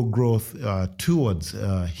is to your growth towards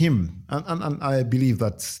him. And I believe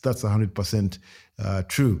that's 100%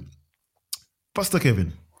 true. Pastor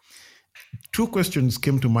Kevin, two questions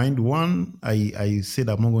came to mind. One, I said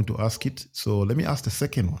I'm not going to ask it. So let me ask the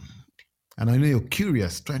second one. And I know you're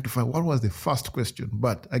curious, trying to find what was the first question.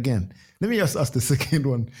 But again, let me just ask the second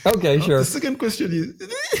one. Okay, sure. The second question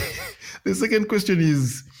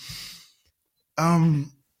is,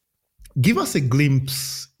 give us a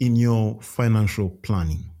glimpse in your financial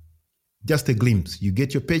planning. Just a glimpse. You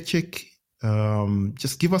get your paycheck.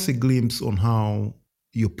 Just give us a glimpse on how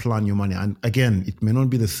you plan your money. And again, it may not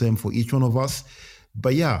be the same for each one of us,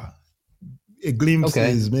 but yeah, a glimpse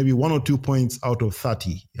is maybe 1 or 2 points out of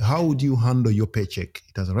 30. How would you handle your paycheck?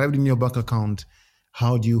 It has arrived in your bank account.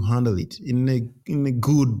 How do you handle it in a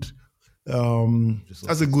good,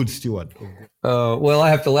 as a good steward? Well, I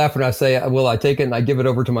have to laugh when I say, well, I take it and I give it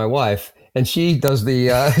over to my wife, and she does the,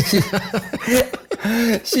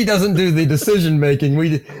 she doesn't do the decision making.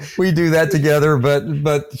 We do that together,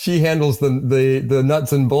 but she handles the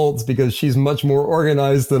nuts and bolts because she's much more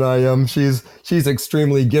organized than I am. She's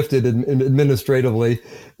extremely gifted administratively,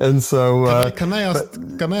 and so. Can I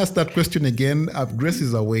ask that question again? Grace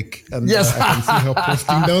is awake, and yes. I can see her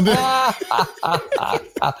posting down there.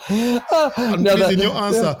 And please, in your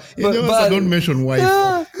answer, don't mention wife.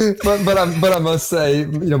 But I must say,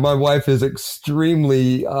 my wife is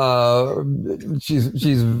extremely.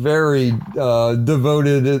 She's very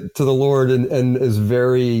devoted to the Lord and is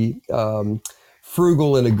very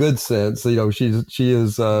frugal in a good sense. She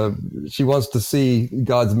wants to see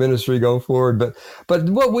God's ministry go forward. But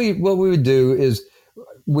what we would do is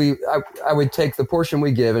I would take the portion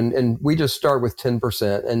we give and we just start with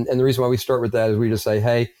 10%. And the reason why we start with that is we just say,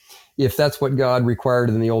 hey, if that's what God required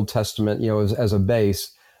in the Old Testament, as a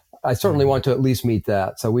base, I certainly want to at least meet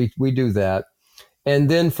that. So we do that. And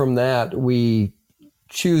then from that, we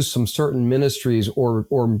choose some certain ministries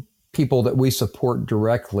or people that we support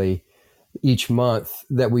directly each month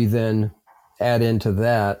that we then add into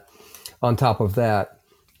that on top of that.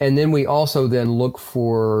 And then we also then look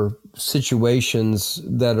for situations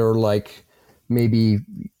that are like maybe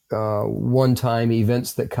one-time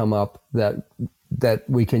events that come up that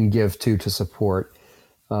we can give to support.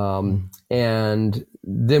 And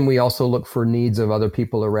then we also look for needs of other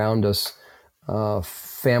people around us,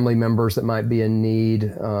 family members that might be in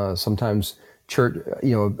need, sometimes church,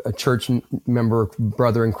 a church member,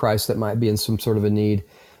 brother in Christ that might be in some sort of a need.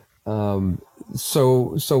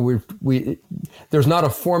 So we there's not a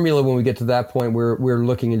formula when we get to that point. We're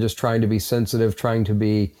looking and just trying to be sensitive, trying to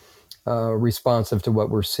be responsive to what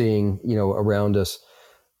we're seeing, around us.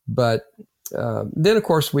 But then of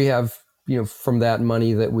course we have, from that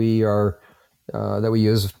money that we are that we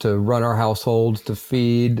use to run our household, to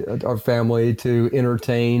feed our family, to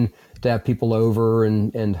entertain, to have people over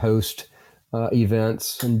and host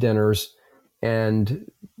events and dinners. And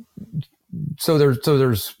so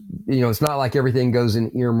there's it's not like everything goes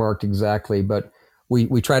in earmarked exactly, but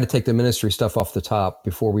we try to take the ministry stuff off the top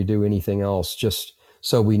before we do anything else, just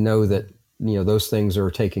so we know that those things are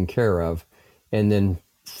taken care of, and then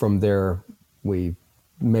from there we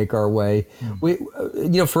make our way. We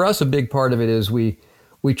for us, a big part of it is we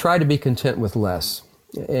try to be content with less,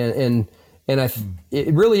 and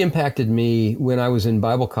it really impacted me when I was in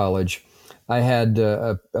Bible college. I had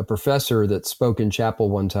a professor that spoke in chapel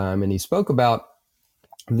one time, and he spoke about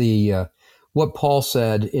the what Paul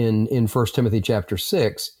said in 1 Timothy chapter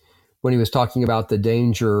 6 when he was talking about the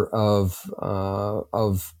danger of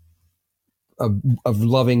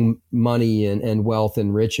loving money and wealth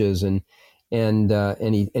and riches, and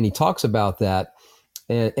he talks about that,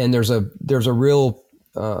 and there's a real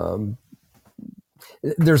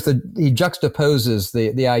he juxtaposes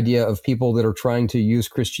the idea of people that are trying to use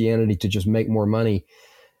Christianity to just make more money.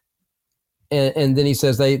 And then he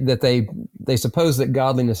says they suppose that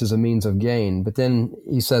godliness is a means of gain. But then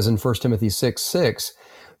he says in 1 Timothy 6:6,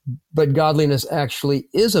 but godliness actually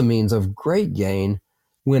is a means of great gain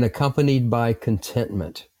when accompanied by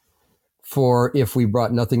contentment. For we've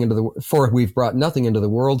brought nothing into the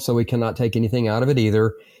world, so we cannot take anything out of it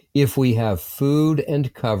either. If we have food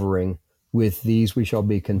and covering, with these we shall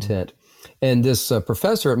be content. And this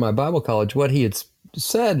professor at my Bible college, what he had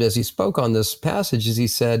said as he spoke on this passage is he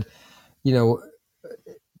said,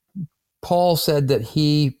 Paul said that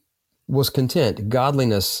he was content.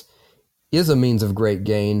 Godliness is a means of great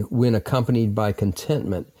gain when accompanied by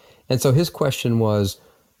contentment. And so his question was,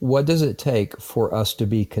 what does it take for us to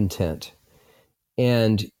be content?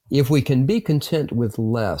 And if we can be content with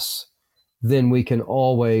less, then we can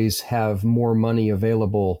always have more money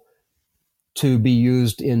available to be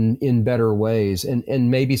used in better ways.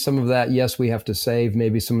 And maybe some of that, yes, we have to save.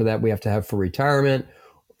 Maybe some of that we have to have for retirement.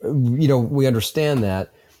 We understand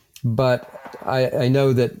that. But I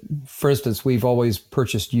know that, for instance, we've always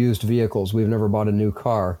purchased used vehicles. We've never bought a new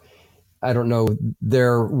car. I don't know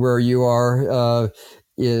there where you are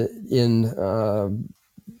in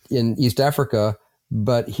East Africa,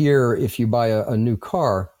 but here, if you buy a new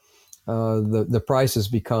car, the prices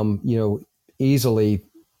become easily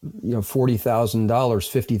 $40,000,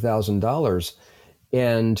 $50,000,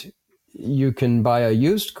 and you can buy a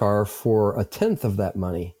used car for a tenth of that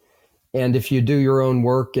money. And if you do your own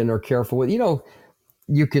work and are careful with, it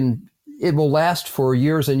will last for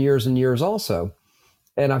years and years and years also.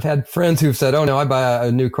 And I've had friends who've said, oh no, I buy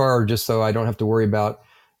a new car just so I don't have to worry about,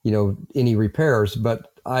 any repairs.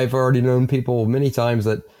 But I've already known people many times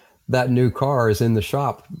that new car is in the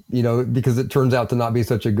shop, because it turns out to not be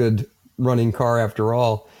such a good running car after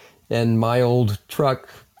all. And my old truck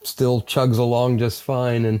still chugs along just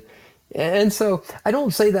fine. And so I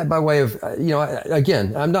don't say that by way of,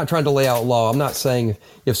 again, I'm not trying to lay out law. I'm not saying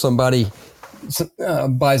if somebody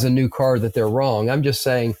buys a new car that they're wrong. I'm just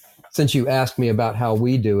saying, since you asked me about how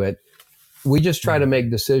we do it, we just try to make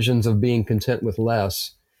decisions of being content with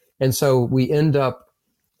less. And so we end up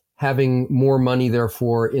having more money,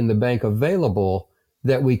 therefore, in the bank available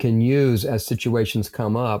that we can use as situations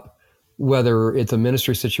come up, whether it's a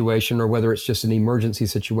ministry situation or whether it's just an emergency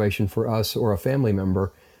situation for us or a family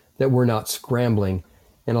member, that we're not scrambling.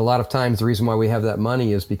 And a lot of times the reason why we have that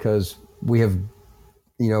money is because we have,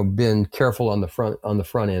 been careful on the front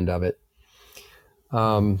end of it.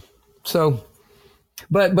 But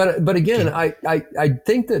again, I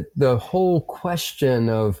think that the whole question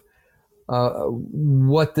of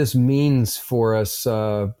what this means for us,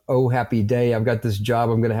 happy day, I've got this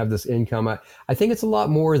job, I'm going to have this income. I think it's a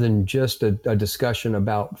lot more than just a discussion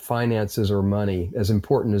about finances or money, as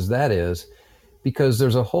important as that is, because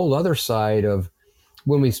there's a whole other side of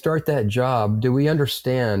when we start that job, do we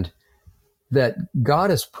understand that God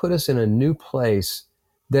has put us in a new place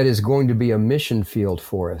that is going to be a mission field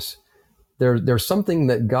for us? There's something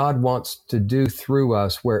that God wants to do through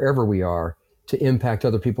us wherever we are to impact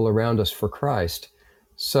other people around us for Christ.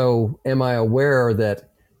 So am I aware that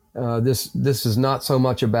this is not so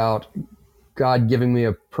much about God giving me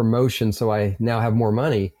a promotion so I now have more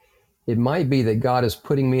money? It might be that God is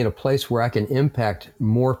putting me in a place where I can impact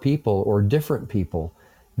more people or different people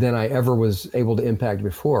than I ever was able to impact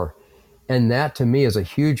before. And that, to me, is a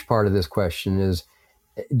huge part of this question is,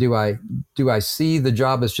 do I see the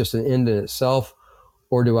job as just an end in itself,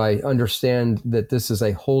 or do I understand that this is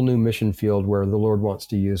a whole new mission field where the Lord wants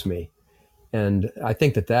to use me? And I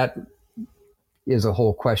think that is a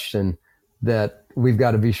whole question that we've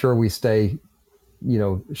got to be sure we stay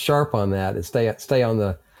sharp on that and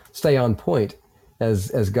stay on point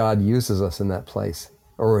as God uses us in that place,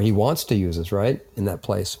 or He wants to use us, right, in that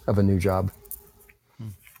place of a new job.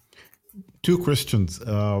 Two questions,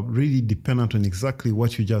 really dependent on exactly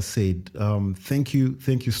what you just said. Thank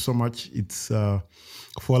you so much. It's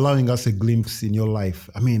for allowing us a glimpse in your life.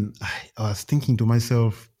 I mean, I was thinking to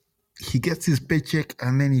myself, he gets his paycheck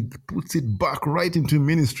and then he puts it back right into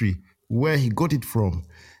ministry where he got it from,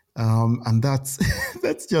 and that's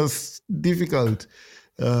that's just difficult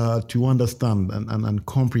to understand and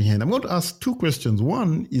comprehend. I'm going to ask two questions.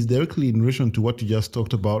 One is directly in relation to what you just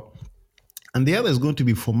talked about. And the other is going to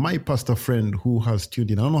be for my pastor friend who has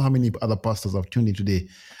tuned in. I don't know how many other pastors have tuned in today,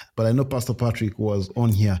 but I know Pastor Patrick was on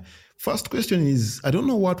here. First question is, I don't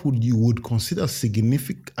know what you would consider a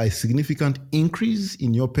significant increase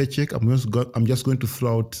in your paycheck. I'm just going to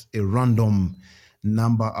throw out a random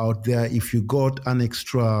number out there. If you got an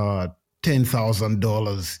extra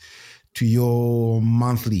 $10,000 to your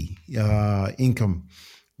monthly income,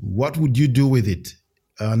 what would you do with it?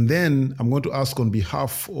 And then I'm going to ask on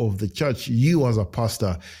behalf of the church, you as a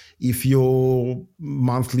pastor, if your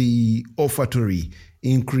monthly offertory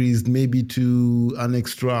increased maybe to an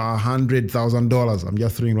extra $100,000, I'm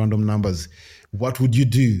just throwing random numbers, what would you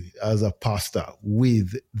do as a pastor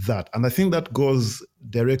with that? And I think that goes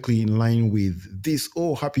directly in line with this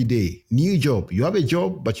happy day, new job. You have a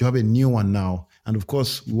job, but you have a new one now. And of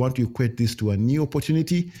course, we want to equate this to a new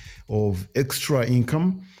opportunity of extra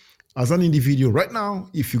income. As an individual, right now,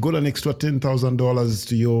 if you got an extra $10,000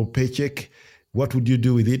 to your paycheck, what would you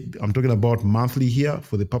do with it? I'm talking about monthly here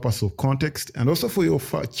for the purpose of context, and also for your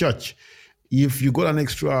church. If you got an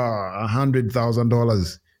extra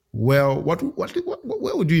 $100,000, well,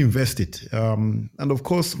 where would you invest it? And of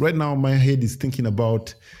course, right now, my head is thinking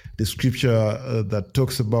about the scripture that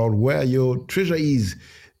talks about where your treasure is,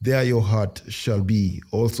 there your heart shall be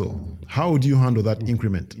also. How would you handle that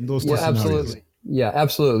increment in those two scenarios? Absolutely. Yeah,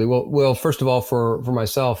 absolutely. Well, first of all, for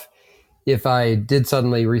myself, if I did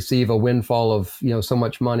suddenly receive a windfall of, so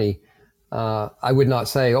much money, I would not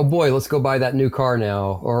say, oh boy, let's go buy that new car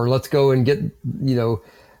now, or let's go and get,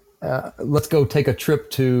 let's go take a trip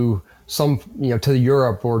to to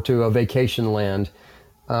Europe or to a vacation land.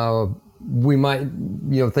 We might,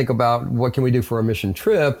 think about what can we do for a mission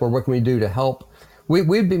trip, or what can we do to help.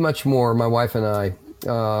 We'd be much more, my wife and I,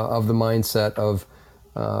 of the mindset of,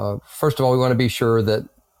 first of all, we want to be sure that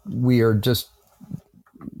we are just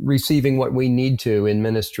receiving what we need to in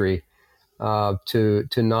ministry, to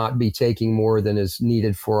not be taking more than is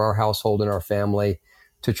needed for our household and our family,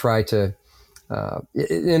 to try to,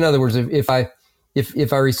 in other words, if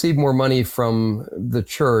I receive more money from the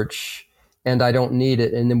church and I don't need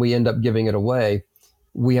it, and then we end up giving it away,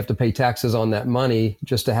 we have to pay taxes on that money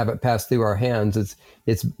just to have it pass through our hands.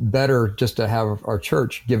 It's better just to have our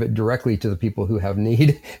church give it directly to the people who have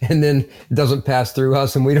need, and then it doesn't pass through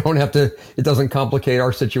us, and we don't have to. It doesn't complicate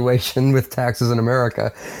our situation with taxes in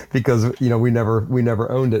America, because we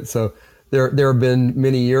never owned it. So there have been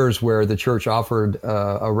many years where the church offered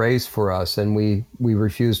a raise for us, and we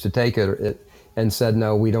refused to take it and said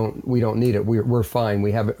no, we don't need it. We're fine.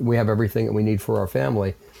 We have everything that we need for our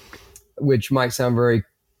family. Which might sound very,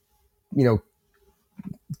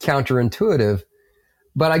 counterintuitive,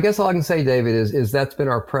 but I guess all I can say, David, is that's been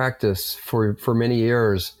our practice for many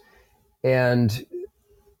years, and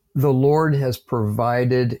the Lord has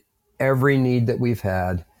provided every need that we've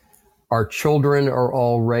had. Our children are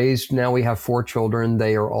all raised. Now we have 4 children.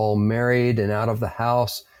 They are all married and out of the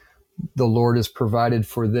house. The Lord has provided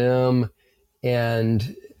for them,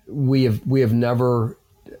 and we have never,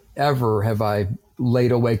 ever have I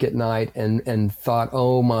laid awake at night and thought,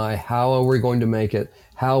 oh my, how are we going to make it?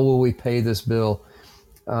 How will we pay this bill?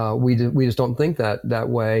 We just don't think that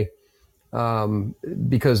way,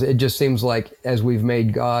 because it just seems like as we've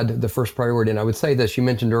made God the first priority. And I would say this, you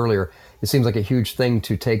mentioned earlier, it seems like a huge thing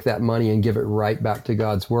to take that money and give it right back to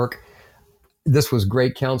God's work. This was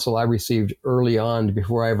great counsel I received early on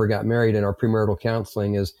before I ever got married in our premarital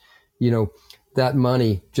counseling is, that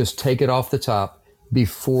money, just take it off the top.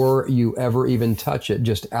 Before you ever even touch it,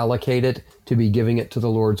 just allocate it to be giving it to the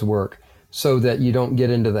Lord's work, so that you don't get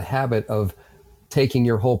into the habit of taking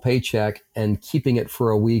your whole paycheck and keeping it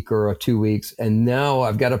for a week or 2 weeks. And now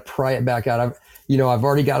I've got to pry it back out. I've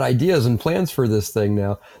already got ideas and plans for this thing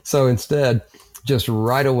now. So instead, just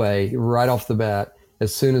right away, right off the bat,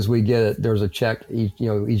 as soon as we get it, there's a check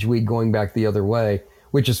each week going back the other way,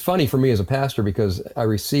 which is funny for me as a pastor, because I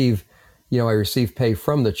receive pay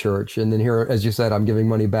from the church. And then here, as you said, I'm giving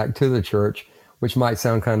money back to the church, which might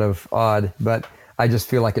sound kind of odd, but I just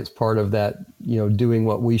feel like it's part of that, doing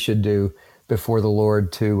what we should do before the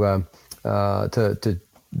Lord to to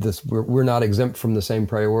this. We're not exempt from the same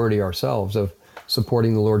priority ourselves of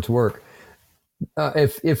supporting the Lord's work.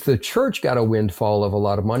 If the church got a windfall of a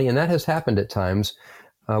lot of money, and that has happened at times,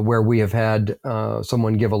 where we have had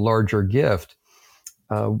someone give a larger gift,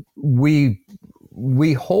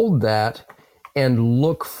 we hold that and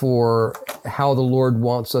look for how the Lord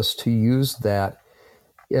wants us to use that,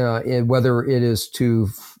 whether it is to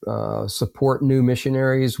support new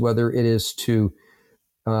missionaries, whether it is to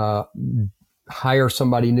hire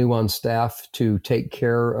somebody new on staff to take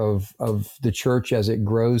care of the church as it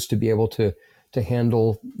grows, to be able to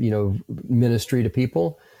handle, ministry to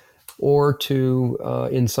people, or to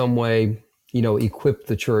in some way, equip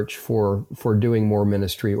the church for doing more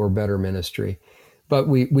ministry or better ministry. But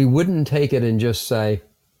we wouldn't take it and just say,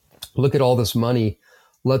 look at all this money,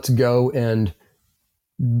 let's go and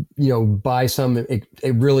buy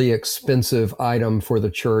a really expensive item for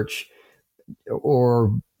the church,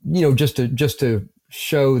 or just to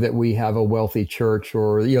show that we have a wealthy church,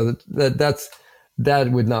 or that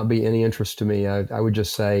would not be any interest to me. I would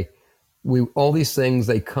just say, all these things,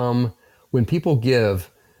 they come when people give.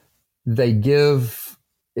 They give,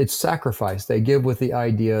 it's sacrifice. They give with the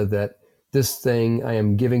idea that this thing I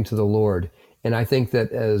am giving to the Lord. And I think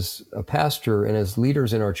that as a pastor and as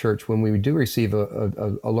leaders in our church, when we do receive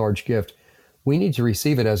a large gift, we need to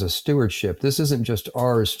receive it as a stewardship. This isn't just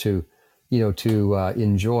ours to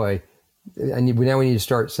enjoy. And now we need to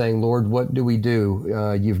start saying, Lord, what do we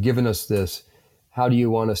do? You've given us this. How do you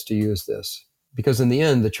want us to use this? Because in the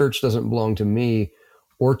end, the church doesn't belong to me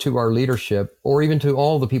or to our leadership, or even to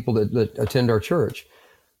all the people that attend our church.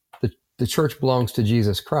 The church belongs to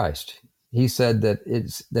Jesus Christ. He said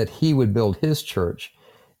that he would build his church.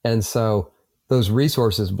 And so those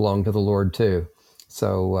resources belong to the Lord too.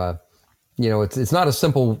 So, it's not a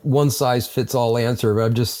simple one size fits all answer,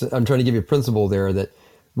 but I'm trying to give you a principle there that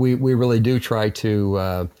we really do try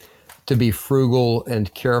to be frugal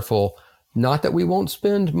and careful. Not that we won't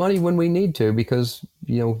spend money when we need to, because,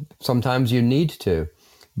 sometimes you need to,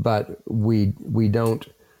 but we don't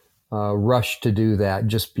rush to do that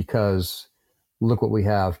just because look what we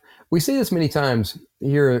have. We see this many times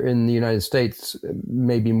here in the United States,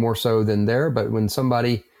 maybe more so than there, but when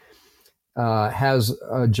somebody has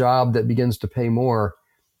a job that begins to pay more,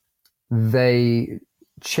 they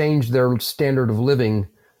change their standard of living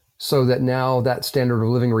so that now that standard of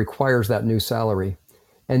living requires that new salary.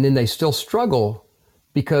 And then they still struggle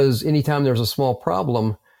because anytime there's a small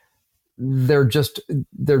problem, they're just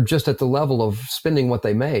at the level of spending what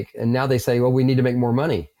they make. And now they say, well, we need to make more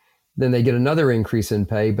money. Then they get another increase in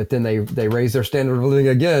pay, but then they raise their standard of living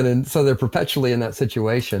again. And so they're perpetually in that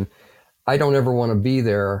situation. I don't ever want to be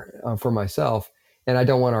there for myself. And I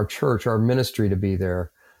don't want our church, our ministry to be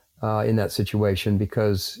there in that situation,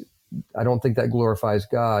 because I don't think that glorifies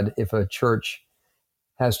God if a church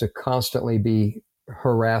has to constantly be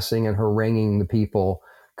harassing and haranguing the people.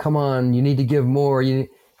 Come on, you need to give more.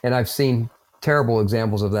 And I've seen terrible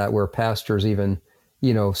examples of that where pastors even,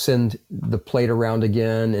 send the plate around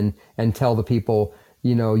again and tell the people,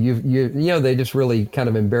 they just really kind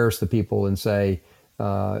of embarrass the people and say,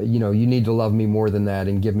 you need to love me more than that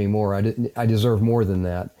and give me more. I deserve more than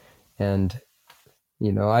that. And,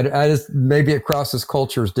 I just, maybe it crosses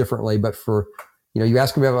cultures differently, but for, you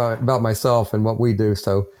ask me about myself and what we do.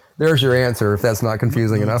 So there's your answer, if that's not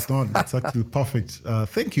confusing enough. It's not. It's actually perfect.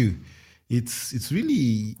 Thank you. It's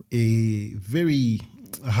really a very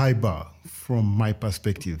high bar from my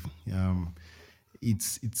perspective.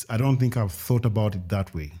 I don't think I've thought about it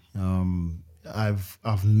that way.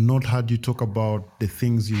 I've not had you talk about the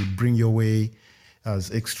things you bring your way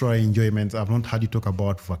as extra enjoyment. I've not had you talk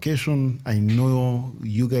about vacation. I know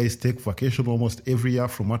you guys take vacation almost every year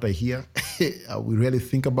from what I hear. We rarely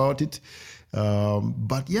think about it.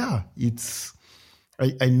 But yeah,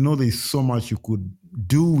 I know there's so much you could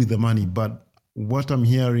do with the money, but what I'm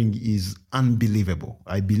hearing is unbelievable.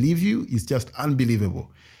 I believe you, it's just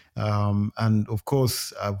unbelievable. And of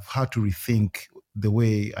course, I've had to rethink the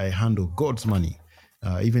way I handle God's money,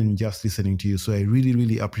 even just listening to you. So I really,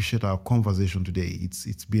 really appreciate our conversation today.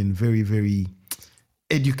 It's been very, very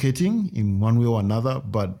educating in one way or another,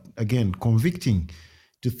 but again, convicting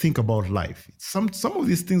to think about life. Some of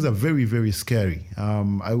these things are very, very scary.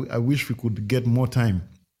 I wish we could get more time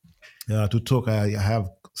to talk. I have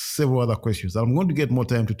several other questions. I'm going to get more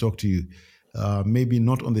time to talk to you, maybe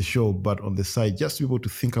not on the show, but on the side, just to be able to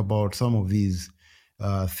think about some of these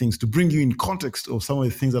things, to bring you in context of some of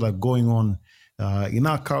the things that are going on in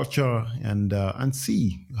our culture, and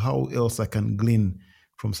see how else I can glean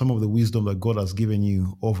from some of the wisdom that God has given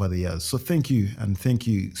you over the years. So thank you, and thank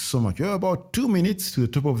you so much. We're about 2 minutes to the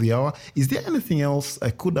top of the hour. Is there anything else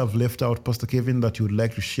I could have left out, Pastor Kevin, that you would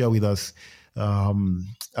like to share with us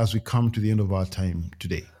as we come to the end of our time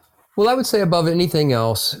today? Well, I would say above anything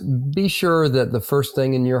else, be sure that the first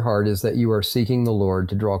thing in your heart is that you are seeking the Lord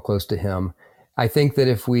to draw close to Him. I think that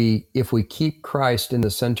if we keep Christ in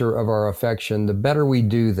the center of our affection, the better we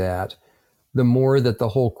do that, the more that the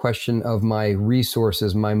whole question of my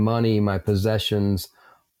resources, my money, my possessions,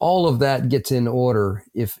 all of that gets in order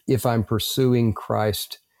if I'm pursuing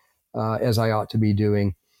Christ as I ought to be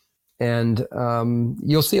doing. And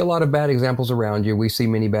you'll see a lot of bad examples around you. We see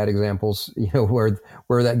many bad examples,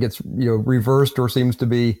 where that gets reversed, or seems to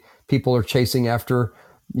be people are chasing after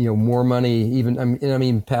more money. Even I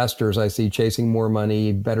mean pastors I see chasing more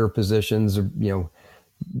money, better positions.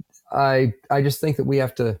 I just think that we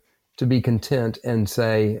have to be content and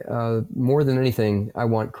say, more than anything, I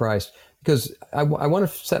want Christ, because I want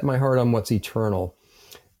to set my heart on what's eternal.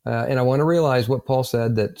 And I want to realize what Paul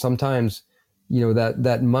said, that sometimes,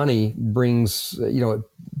 that money brings, a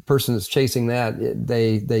person that's chasing that,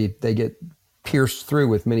 they get pierced through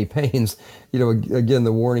with many pains. Again,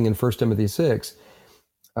 the warning in 1 Timothy 6.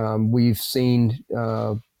 We've seen,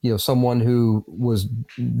 someone who was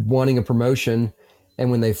wanting a promotion, and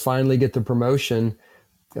when they finally get the promotion,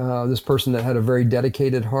 this person that had a very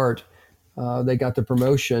dedicated heart, they got the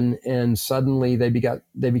promotion, and suddenly they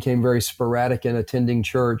became very sporadic in attending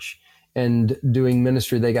church and doing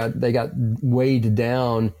ministry. They got weighed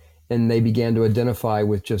down, and they began to identify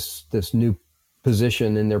with just this new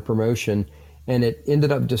position in their promotion, and it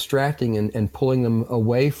ended up distracting and pulling them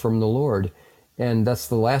away from the Lord. And that's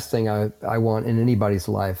the last thing I want in anybody's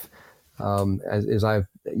life. More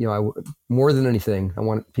than anything, I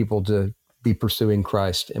want people to be pursuing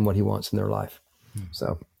Christ and what He wants in their life.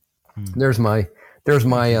 So there's my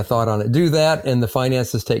thought on it. Do that, and the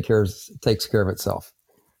finances takes care of itself.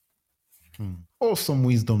 Awesome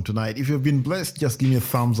wisdom tonight. If you've been blessed, just give me a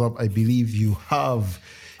thumbs up. I believe you have.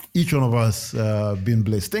 Each one of us been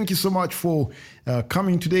blessed. Thank you so much for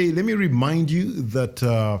coming today. Let me remind you that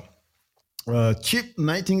Chip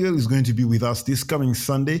Nightingale is going to be with us this coming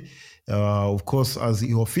Sunday. Of course, as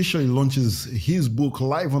he officially launches his book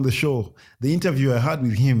live on the show. The interview I had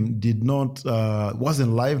with him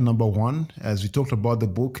wasn't live, number one, as we talked about the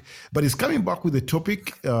book, but he's coming back with the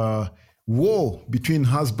topic, war between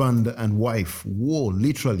husband and wife. War,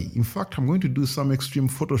 literally. In fact, I'm going to do some extreme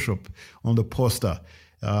Photoshop on the poster.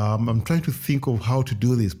 I'm trying to think of how to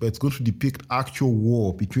do this, but it's going to depict actual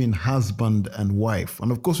war between husband and wife.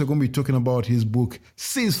 And of course, we're going to be talking about his book,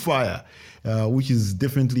 Ceasefire, which is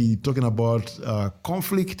definitely talking about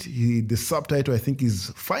conflict. The subtitle, I think,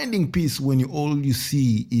 is Finding Peace When All You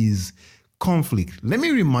See Is Conflict. Let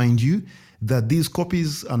me remind you that these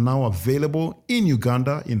copies are now available in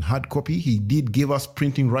Uganda in hard copy. He did give us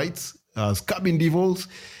printing rights as Cabin Devils.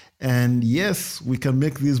 And yes, we can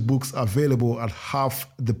make these books available at half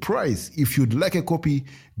the price. If you'd like a copy,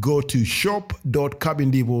 go to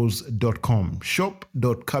shop.cabindevils.com,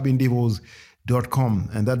 shop.cabindevils.com,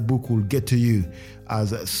 and that book will get to you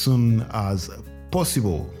as soon as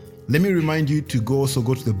possible. Let me remind you to also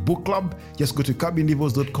go to the book club. Just go to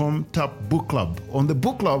cabindevils.com, tap book club. On the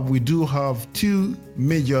book club, we do have two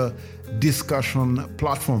major discussion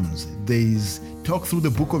platforms. There's Talk Through the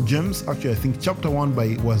Book of James. Actually, I think chapter 1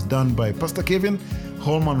 was done by Pastor Kevin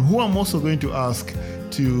Holman, who I'm also going to ask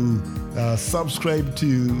to subscribe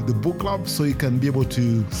to the book club so you can be able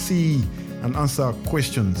to see and answer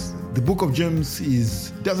questions. The Book of James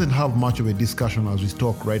doesn't have much of a discussion as we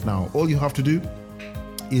talk right now. All you have to do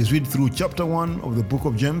is read through chapter 1 of the Book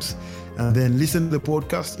of James, and then listen to the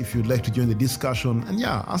podcast if you'd like to join the discussion and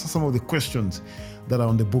answer some of the questions that are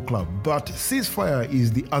on the book club. But Ceasefire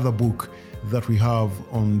is the other book that we have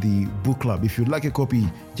on the book club. If you'd like a copy,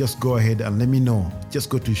 just go ahead and let me know. Just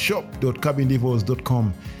go to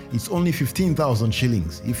shop.cabindevils.com. It's only 15,000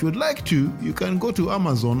 shillings. If you'd like to, you can go to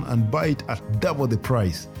Amazon and buy it at double the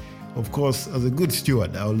price. Of course, as a good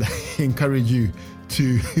steward, I will encourage you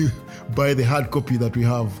to buy the hard copy that we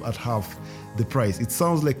have at half the price. It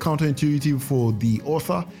sounds like counterintuitive for the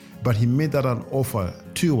author, but he made that an offer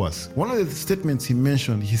to us. One of the statements he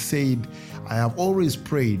mentioned, he said, I have always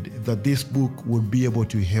prayed that this book would be able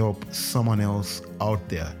to help someone else out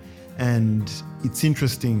there. And it's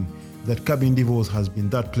interesting that Cabin Devils has been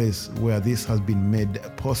that place where this has been made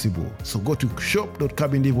possible. So go to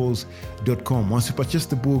shop.cabindevils.com. Once you purchase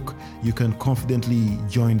the book, you can confidently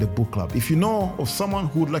join the book club. If you know of someone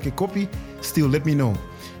who would like a copy, still let me know,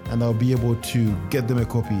 and I'll be able to get them a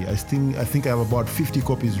copy. I think I have about 50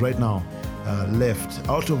 copies right now left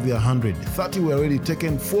out of the 100. 30 were already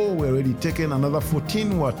taken, 4 were already taken, another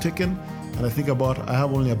 14 were taken, and I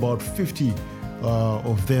have only about 50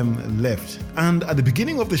 of them left. And at the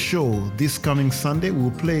beginning of the show this coming Sunday,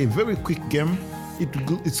 we'll play a very quick game.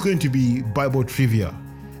 It's going to be Bible trivia,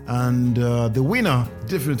 and the winner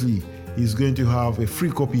definitely is going to have a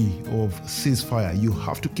free copy of Ceasefire. You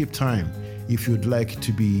have to keep time if you'd like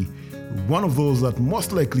to be one of those that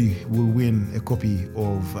most likely will win a copy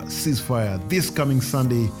of Ceasefire this coming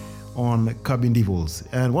Sunday on Cabin Devils.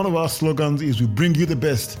 And one of our slogans is we bring you the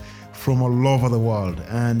best from all over the world.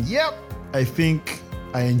 And yep, I think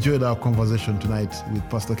I enjoyed our conversation tonight with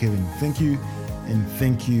Pastor Kevin. Thank you, and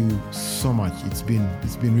thank you so much. It's been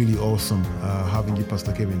really awesome having you,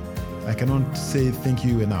 Pastor Kevin. I cannot say thank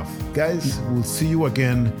you enough. Guys, we'll see you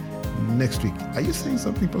again next week. Are you saying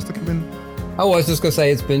something, Pastor Kevin? I was just going to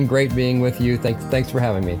say it's been great being with you. Thanks for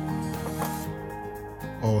having me.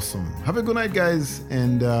 Awesome. Have a good night, guys,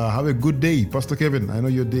 and have a good day. Pastor Kevin, I know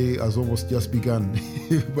your day has almost just begun.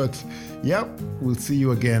 But yeah, we'll see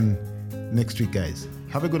you again next week, guys.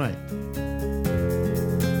 Have a good night.